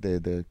this is Mm. like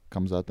the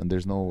comes out, and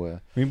there's no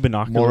maybe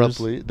binoculars? moral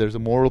police. There's a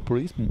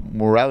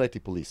morality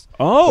police.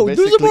 Oh, So there's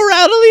a basically-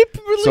 morality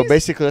police. So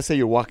basically, let's say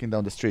you're walking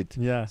down the street,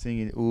 yeah.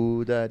 singing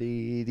ooh da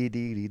dee dee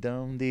dee dee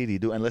dum dee dee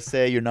do, and let's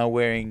say you're not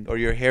wearing or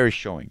your hair is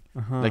showing,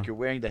 Uh-huh. like you're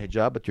wearing the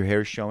hijab, but your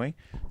hair is showing.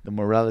 The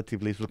morality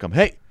police will come.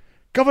 Hey,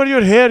 cover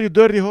your hair, you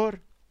dirty whore.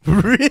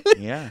 Really?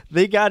 Yeah.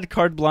 They got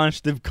carte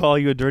blanche to call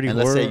you a dirty And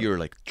whore. let's say you're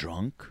like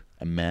drunk,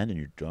 a man, and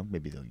you're drunk.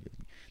 Maybe they'll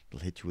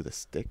hit you with a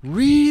stick.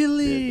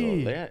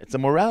 Really? Yeah, it's a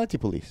morality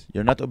police.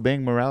 You're not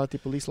obeying morality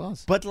police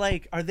laws. But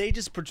like, are they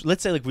just?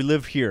 Let's say like we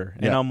live here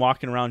and Yeah. I'm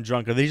walking around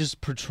drunk. Are they just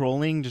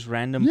patrolling just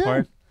random Yeah.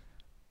 part?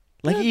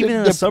 Like Yeah, even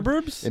in the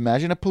suburbs?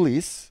 Imagine a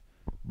police,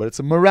 but it's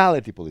a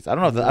morality police. I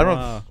don't know. I don't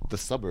know Wow. the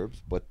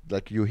suburbs, but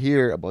like you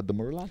hear about the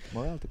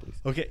morality police.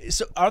 Okay,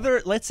 so are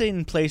there? Let's say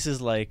in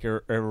places like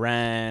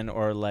Iran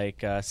or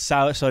like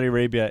Saudi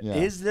Arabia, Yeah.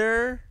 is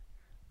there?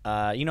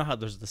 You know how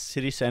there's the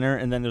city center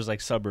and then there's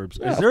like suburbs.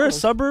 Yeah, Is of there a course.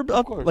 suburb Of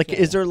up? course, Like,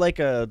 yeah. is there like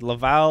a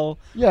Laval?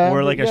 Yeah,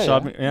 Or like a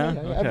shopping- yeah?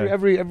 yeah. Okay.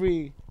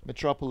 Every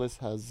metropolis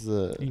has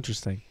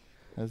Interesting.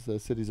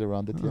 cities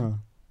around it. Yeah,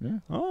 yeah.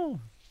 Oh.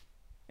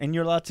 And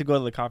you're allowed to go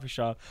to the coffee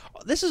shop.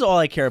 This is all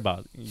I care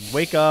about. You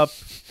wake up,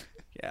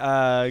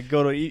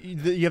 go to.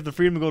 You have the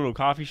freedom to go to a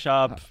coffee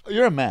shop.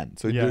 You're a man,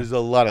 so Yeah. there's a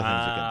lot of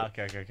things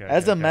you can do. Okay.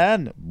 As a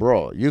man,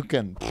 bro, you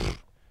can.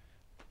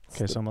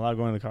 Okay, so I'm allowed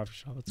going to the coffee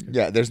shop. That's good.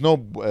 Yeah, there's no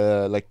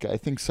like I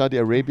think Saudi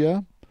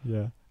Arabia.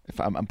 Yeah. If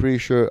I'm pretty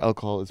sure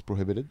alcohol is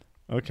prohibited.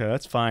 Okay,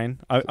 that's fine.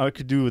 I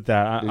could do with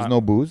that. There's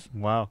no booze.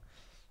 Wow.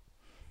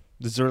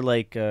 Is there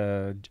like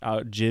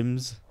out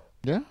gyms?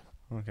 Yeah.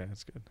 Okay,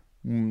 that's good.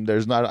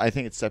 There's not. I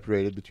think it's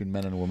separated between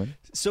men and women.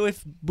 So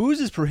if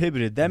booze is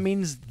prohibited, that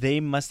means they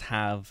must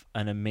have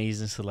an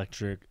amazing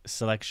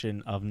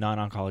selection of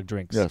non-alcoholic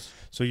drinks. Yes.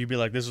 So you'd be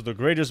like, this is the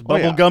greatest Oh,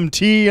 yeah. bubblegum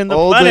tea in the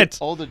planet.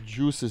 All the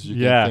juices you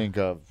Yeah. can think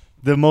of.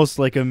 The most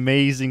like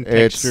amazing It's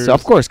textures.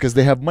 of course because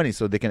they have money,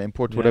 so they can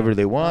import whatever Yeah.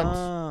 they want.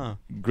 Ah.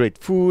 Great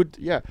food.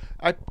 Yeah.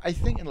 I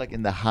think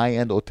in the high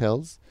end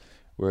hotels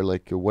where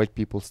like white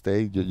people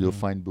stay, you'll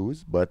find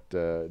booze, but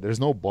there's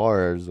no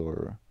bars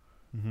or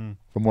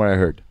from what I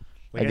heard.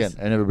 Like Again,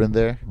 I never been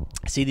there.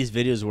 I see these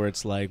videos where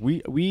it's like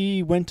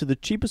we went to the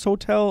cheapest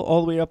hotel all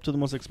the way up to the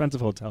most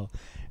expensive hotel,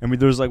 and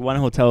there's like one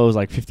hotel was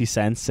like 50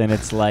 cents, and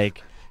it's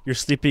like you're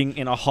sleeping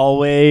in a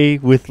hallway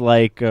with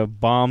like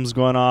bombs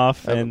going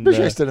off, I'm and pretty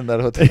sure I stayed in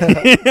that hotel.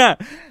 yeah,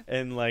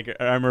 and like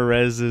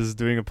Amarez is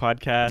doing a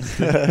podcast.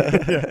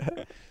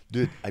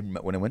 Dude,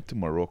 when I went to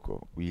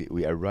Morocco, we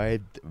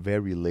arrived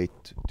very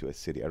late to a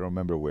city. I don't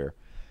remember where,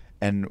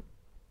 and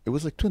it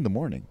was like 2 a.m.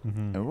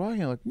 And we're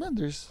walking, I'm like, man,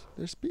 there's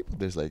people.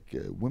 There's like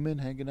women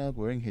hanging out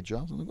wearing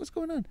hijabs. I'm like, what's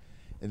going on?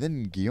 And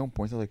then Guillaume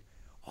points out like,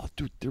 oh,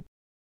 dude, they're.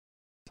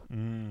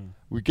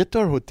 We get to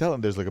our hotel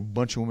and there's like a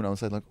bunch of women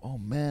outside. Like, oh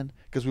man,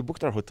 because we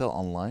booked our hotel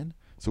online,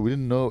 so we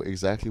didn't know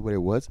exactly what it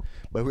was,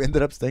 but we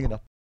ended up staying in a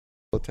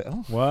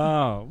hotel.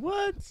 Wow,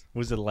 what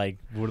was it like?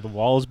 Were the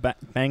walls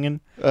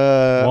banging? We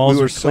Walls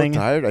were were so clanging?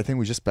 tired. I think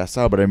we just passed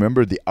out. But I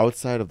remember the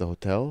outside of the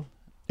hotel.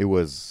 It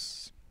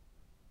was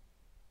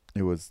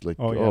like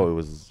Oh, yeah. it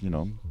was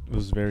It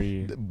was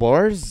very. the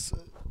bars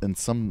in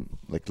some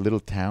like little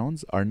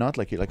towns are not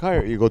like how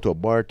you go to a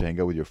bar to hang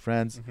out with your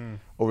friends.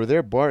 Over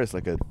there, bar is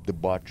like a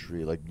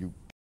debauchery. Like you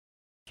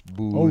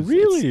booze. Oh,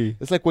 really?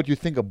 It's like what you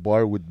think a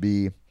bar would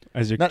be.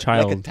 As your Not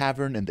child. like a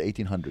tavern in the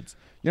 1800s.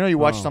 You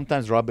watch Oh.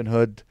 sometimes Robin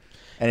Hood,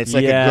 and it's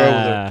like a girl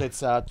with Yeah. her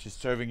tits out. She's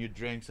serving you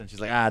drinks, and she's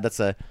like,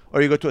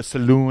 or you go to a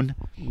saloon.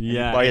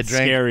 Yeah, buy a it's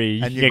drink, scary.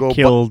 and You you get go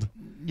killed.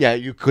 Yeah,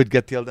 you could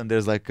get killed, and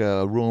there's like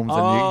rooms,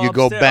 and Oh, you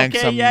go upstairs. bang Okay,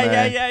 some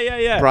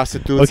yeah.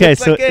 prostitutes. Okay,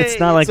 It's so like, it's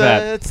not like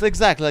that. It's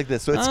exactly like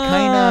this. So it's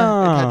kind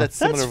of it had that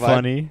similar that's vibe.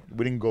 funny.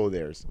 We didn't go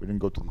there. So we didn't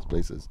go to these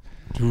places.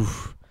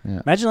 Oof.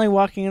 Yeah. Imagine like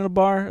walking in a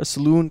bar, a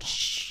saloon,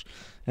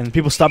 and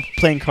people stop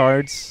playing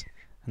cards,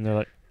 and they're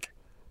like,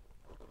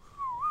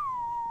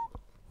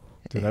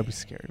 "Dude, that'd be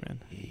scary, man."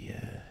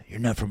 You're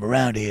not from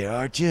around here,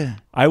 aren't you?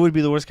 I would be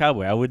the worst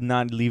cowboy. I would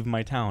not leave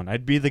my town.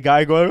 I'd be the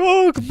guy going,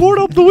 "Oh, board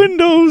up the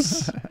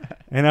windows,"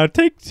 and I'd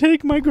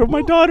take my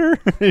daughter.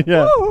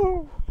 Yeah,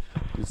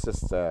 It's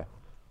just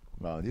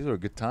well, these are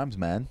good times,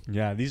 man.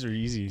 yeah. These are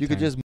easy. You could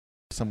times. just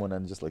someone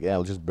and just like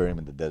I'll just bury him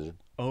in the desert.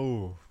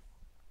 Oh,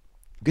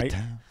 Good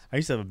times. I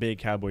used to have a big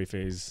cowboy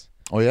phase.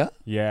 Oh yeah?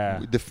 Yeah.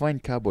 Define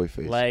cowboy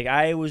face. Like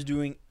I was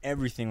doing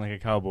everything like a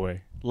cowboy,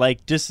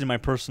 like just in my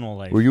personal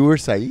life. Were you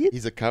Saeed?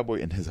 He's a cowboy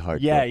in his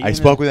heart. Yeah, bro. I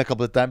spoke with him a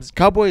couple of times.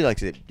 Cowboy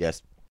likes it.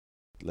 Yes.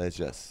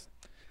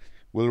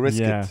 We'll risk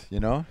Yeah. it, you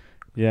know?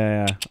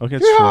 Yeah. Okay,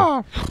 it's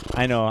true.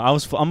 I know. I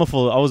was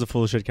a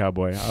full of shit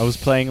cowboy. I was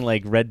playing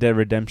like Red Dead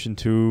Redemption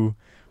 2,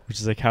 which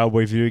is a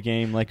cowboy video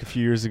game, like a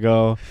few years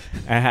ago.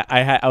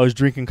 I was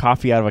drinking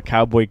coffee out of a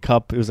cowboy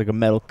cup. It was like a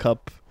metal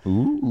cup.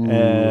 Ooh.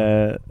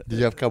 Did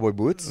you have cowboy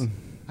boots?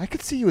 I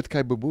could see you with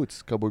cowboy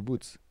boots.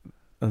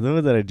 What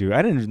did I do?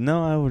 I didn't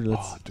know I would.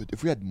 Oh, dude,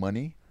 if we had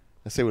money,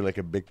 let's say we're like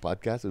a big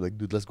podcast, we're like,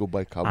 dude, let's go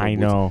buy cowboy boots. I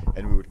know.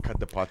 And we would cut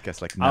the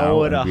podcast like now. I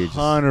would and we just,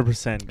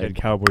 100% get like,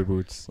 cowboy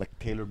boots. like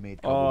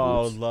tailor-made cowboy Oh,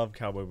 I boots. love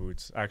cowboy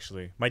boots.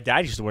 Actually, my dad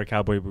used to wear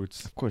cowboy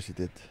boots. Of course he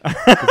did.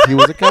 'Cause he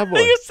was a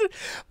cowboy.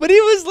 But he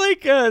was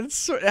like,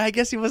 I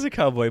guess he was a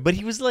cowboy, but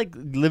he was like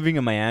living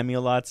in Miami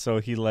a lot, so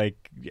he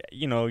like,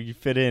 you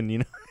fit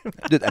in,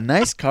 Dude, a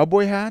nice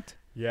cowboy hat.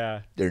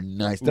 Yeah. They're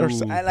nice. Ooh.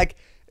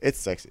 It's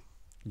sexy.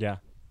 Yeah.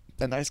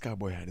 A nice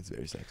cowboy hat is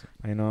very sexy.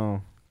 I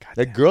know.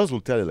 Like girls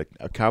will tell you, like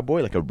a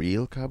cowboy, like a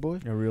real cowboy,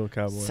 A real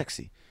cowboy.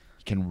 sexy.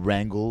 You can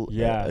wrangle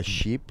Yeah. a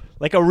sheep.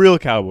 Like a real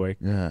cowboy.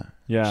 Yeah.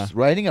 Yeah. Just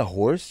riding a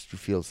horse, you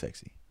feel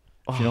sexy.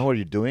 If you know Oh. what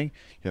you're doing,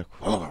 you're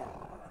like,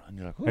 and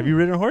you're like, Have you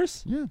ridden a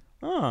horse? Yeah,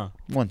 Oh.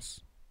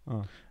 once.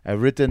 Oh.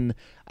 I've ridden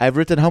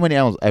how many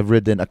animals? I've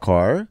ridden a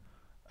car.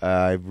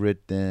 I've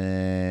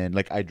ridden,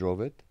 like I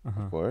drove it,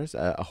 Uh-huh. of course.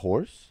 A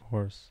horse,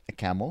 Horse. a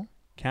camel,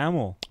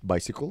 Camel.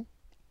 bicycle.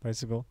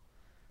 Bicycle.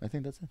 I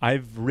think that's it.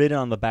 I've ridden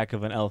on the back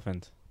of an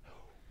elephant.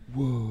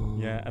 Whoa.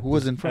 Yeah. Who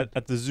was in front?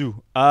 At the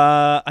zoo.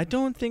 I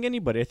don't think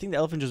anybody. I think the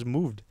elephant just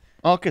moved.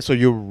 Okay, so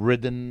you've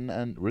ridden?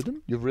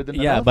 You've ridden?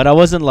 an Yeah, elephant? but I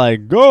wasn't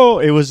like, go.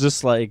 It was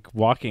just like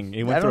walking.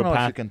 It went I through don't know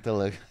a if you path. can tell.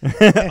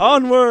 Like,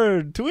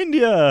 Onward to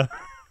India.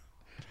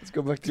 let's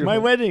go back to It's your my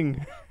home.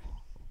 wedding.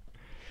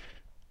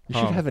 You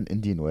should Oh. have an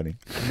Indian wedding.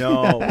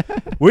 No.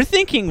 We're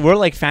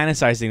like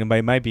fantasizing about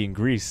it might be in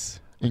Greece.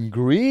 In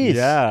Greece?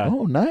 Yeah.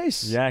 Oh,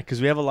 nice. Yeah,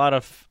 because we have a lot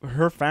of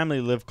her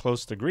family live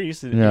close to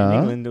Greece in Yeah.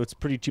 England. It's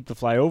pretty cheap to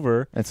fly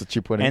over. It's a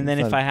cheap wedding. And then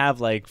if I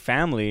have like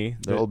family,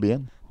 They'll all be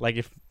in. like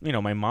if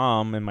my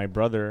mom and my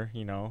brother,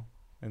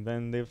 and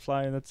then they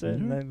fly and that's it.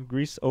 And Mhm. then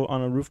Greece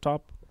on a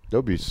rooftop. That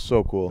would be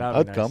so cool. That would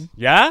I'd be nice. come.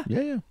 Yeah?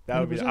 Yeah. That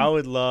would be. 100%. I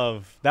would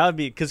love. That would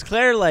be because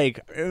Claire, like,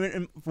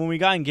 when we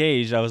got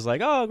engaged, I was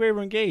like, "Oh, great,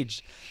 we're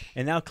engaged,"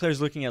 and now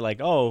Claire's looking at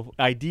like, "Oh,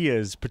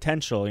 ideas,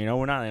 potential." You know,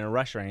 we're not in a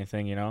rush or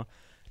anything. You know,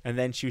 and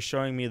then she was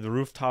showing me the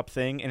rooftop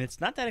thing, and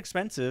it's not that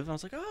expensive. I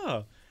was like,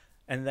 "Oh,"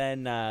 and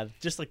then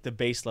just like the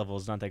base level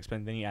is not that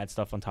expensive. Then you add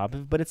stuff on top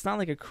of it, but it's not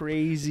like a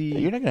crazy. Yeah,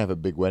 you're not gonna have a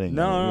big wedding.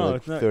 No, like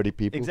it's not 30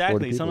 people. 40 exactly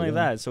people, something like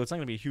yeah. that. So it's not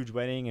gonna be a huge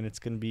wedding, and it's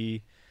gonna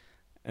be.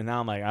 And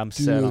now I'm like, I'm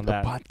Dude, set on a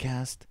that.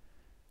 podcast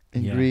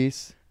in Yeah.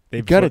 Greece. Day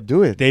You gotta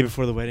before- do it. Day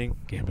before the wedding,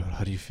 Gabriel,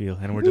 how do you feel?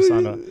 And we're just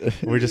on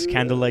we're just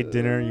candlelight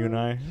dinner, you and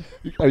I.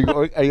 Are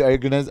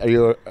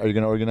you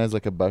gonna organize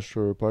like a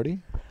bachelor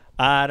party?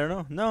 I don't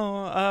know.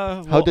 No.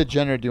 How Well,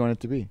 degenerate do you want it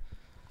to be?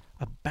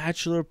 a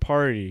bachelor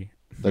party?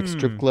 Like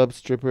strip clubs,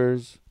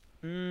 strippers,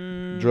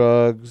 Mm,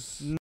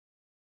 drugs.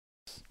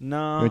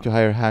 No. Going to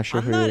hire Hasher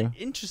I'm for not you?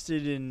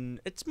 interested in.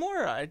 It's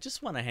more. I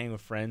just want to hang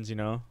with friends, you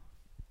know.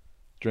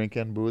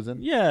 Drinking, boozing.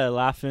 Yeah,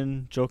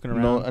 laughing, joking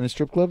around. No, any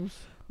strip clubs?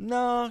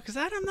 No, because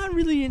I'm not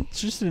really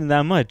interested in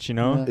that much, you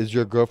know. Is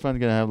your girlfriend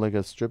gonna have like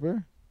a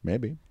stripper?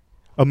 Maybe.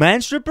 A man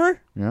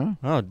stripper? Yeah.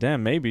 Oh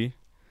damn, maybe.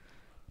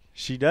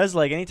 She does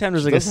like anytime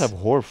there's She like does have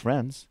whore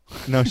friends.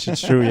 No, she's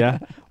true. Yeah.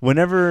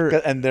 Whenever.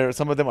 And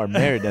some of them are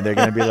married, and they're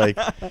gonna be like,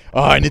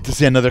 "Oh, I need to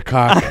see another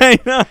cock. I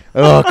know.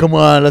 Oh, come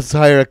on, let's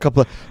hire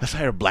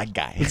a black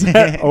guy."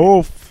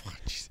 Oh,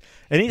 jeez.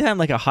 Anytime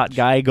like a hot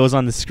guy goes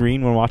on the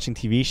screen when watching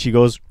TV, she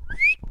goes.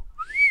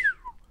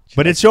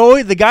 But it's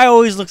always the guy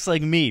always looks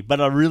like me, but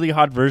a really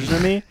hot version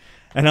of me,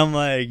 and I'm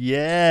like,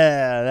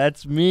 yeah,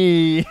 that's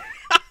me.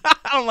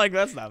 I'm like,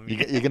 that's not me.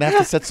 You're gonna have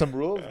to set some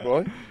rules,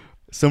 boy.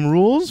 Some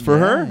rules for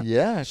her?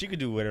 Yeah. She could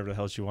do whatever the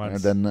hell she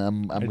wants. And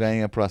then I'm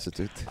getting a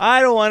prostitute. I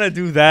don't want to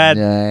do that.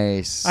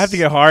 Nice. I have to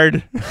get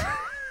hard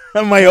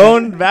on my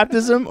own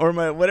baptism or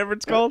my whatever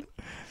it's called.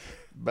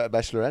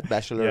 Bachelorette,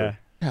 bachelor. Yeah.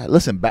 Yeah,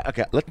 listen,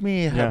 okay, let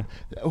me have.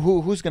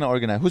 Who's gonna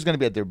organize? Who's gonna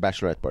be at their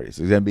bachelorette parties?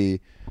 Is it gonna be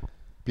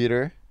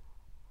Peter?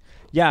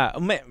 Yeah,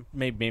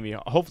 maybe.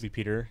 Hopefully,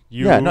 Peter.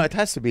 You. Yeah, no, it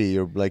has to be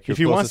your if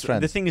he closest wants,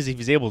 friends. the thing is, if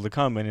he's able to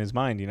come in his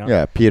mind, you know.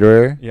 Yeah,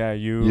 Peter. Yeah,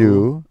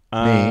 You.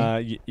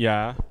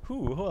 Yeah.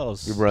 Who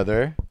else? Your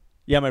brother,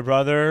 Yeah, my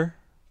brother.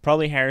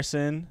 Probably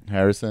Harrison.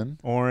 Harrison,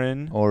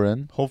 Oren.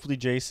 Oren, Hopefully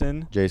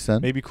Jason.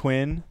 Jason, Maybe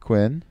Quinn.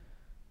 Quinn.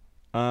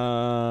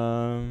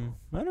 I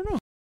don't know.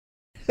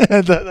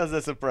 That's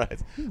a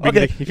surprise.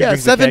 Okay, if he yeah,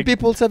 brings the 7 keg.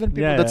 people. 7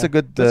 people. Yeah, That's yeah. a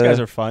good. Those guys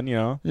are fun, you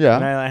know. Yeah.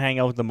 And I hang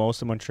out with the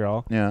most in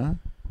Montreal. Yeah,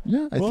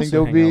 yeah. I Who think else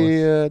that we would hang out be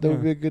with? that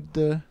would be a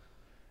good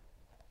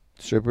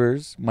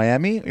strippers.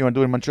 Miami. You want to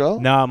do it in Montreal?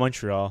 Nah,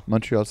 Montreal.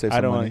 Montreal, save I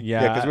some don't money. want-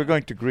 yeah, because we're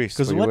going to Greece.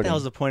 Because for your what the wedding.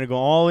 hell's the point of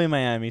going all the way to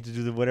Miami to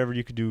do whatever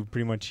you could do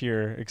pretty much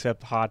here,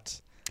 except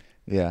hot.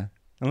 Yeah.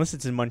 Unless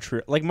it's in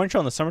Montreal. Like Montreal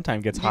in the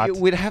summertime gets hot.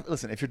 We'd have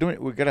listen. If you're doing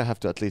it, we're gonna have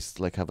to at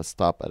least like have a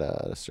stop at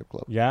a strip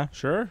club. Yeah,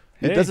 sure.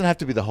 It Hey. doesn't have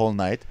to be the whole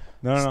night.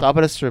 No. Stop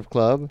at a strip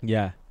club.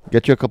 Yeah.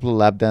 Get you a couple of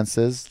lap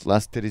dances.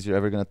 Last titties you're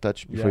ever gonna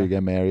touch before Yeah. you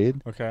get married.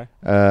 Okay.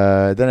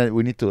 Then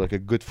we need to like a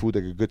good food,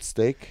 like a good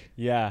steak.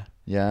 Yeah.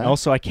 Yeah.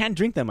 Also, I can't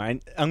drink them. I'm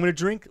gonna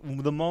drink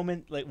the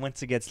moment like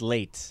once it gets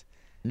late.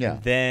 Yeah.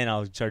 Then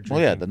I'll start drinking.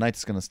 Well, yeah. The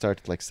night's gonna start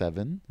at like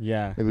 7.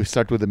 Yeah. Maybe we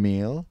start with a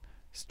meal,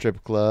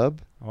 strip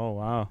club, Oh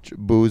wow.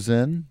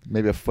 boozing.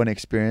 Maybe a fun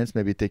experience.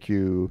 Maybe take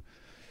you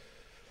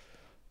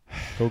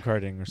Go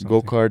karting or something.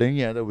 go karting.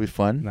 Yeah, that would be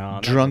fun. No,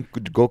 not Drunk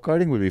go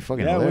karting would be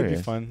fucking Yeah, it hilarious. would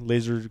be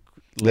fun.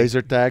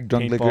 Laser tag,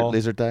 drunk paintball.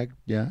 laser tag,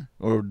 yeah,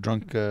 or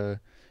drunk.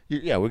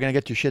 Yeah, we're gonna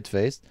get you shit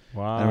faced,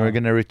 Wow. and we're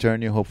gonna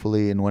return you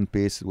hopefully in one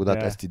piece without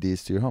Yeah.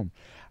 STDs to your home.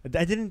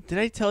 I didn't. Did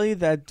I tell you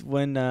that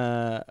when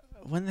the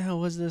hell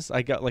was this?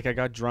 I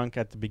got drunk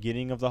at the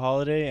beginning of the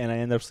holiday and I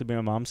ended up sleeping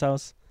at my mom's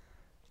house.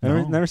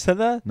 No. Never said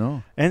that.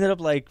 No, I ended up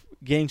like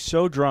getting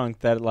so drunk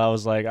that I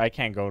was like, I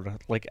can't go to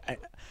like.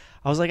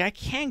 I was like, I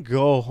can't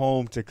go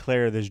home to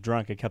Claire this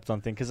drunk. I kept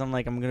on thinking because I'm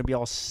like, I'm gonna be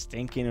all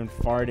stinking and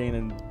farting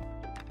and.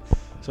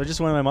 So I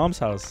just went to my mom's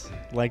house,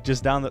 like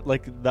just down the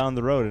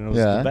road, and it was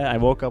Yeah. the best. I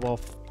woke up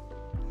all.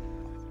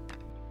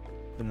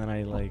 And then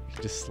I like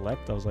just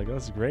slept. I was like, oh,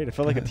 "That's great." I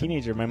felt like a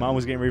teenager. My mom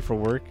was getting ready for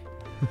work.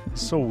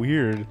 So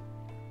weird.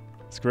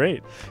 It's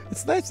great.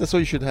 it's nice. That's why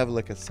you should have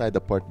like a side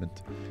apartment.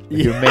 Like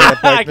Yeah, your main I can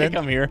apartment.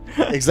 come here.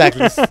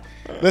 Exactly.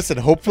 Listen,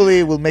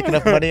 hopefully we'll make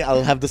enough money.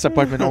 I'll have this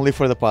apartment only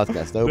for the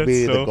podcast. That would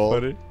be That's the so goal.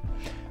 funny.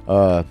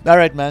 All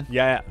right, man.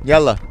 Yeah.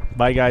 Yalla.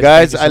 Bye, guys.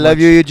 Guys, Thank you so I love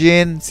much. you,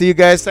 Eugene. See you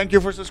guys. Thank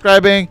you for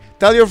subscribing.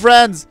 Tell your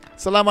friends.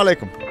 Salam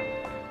alaikum.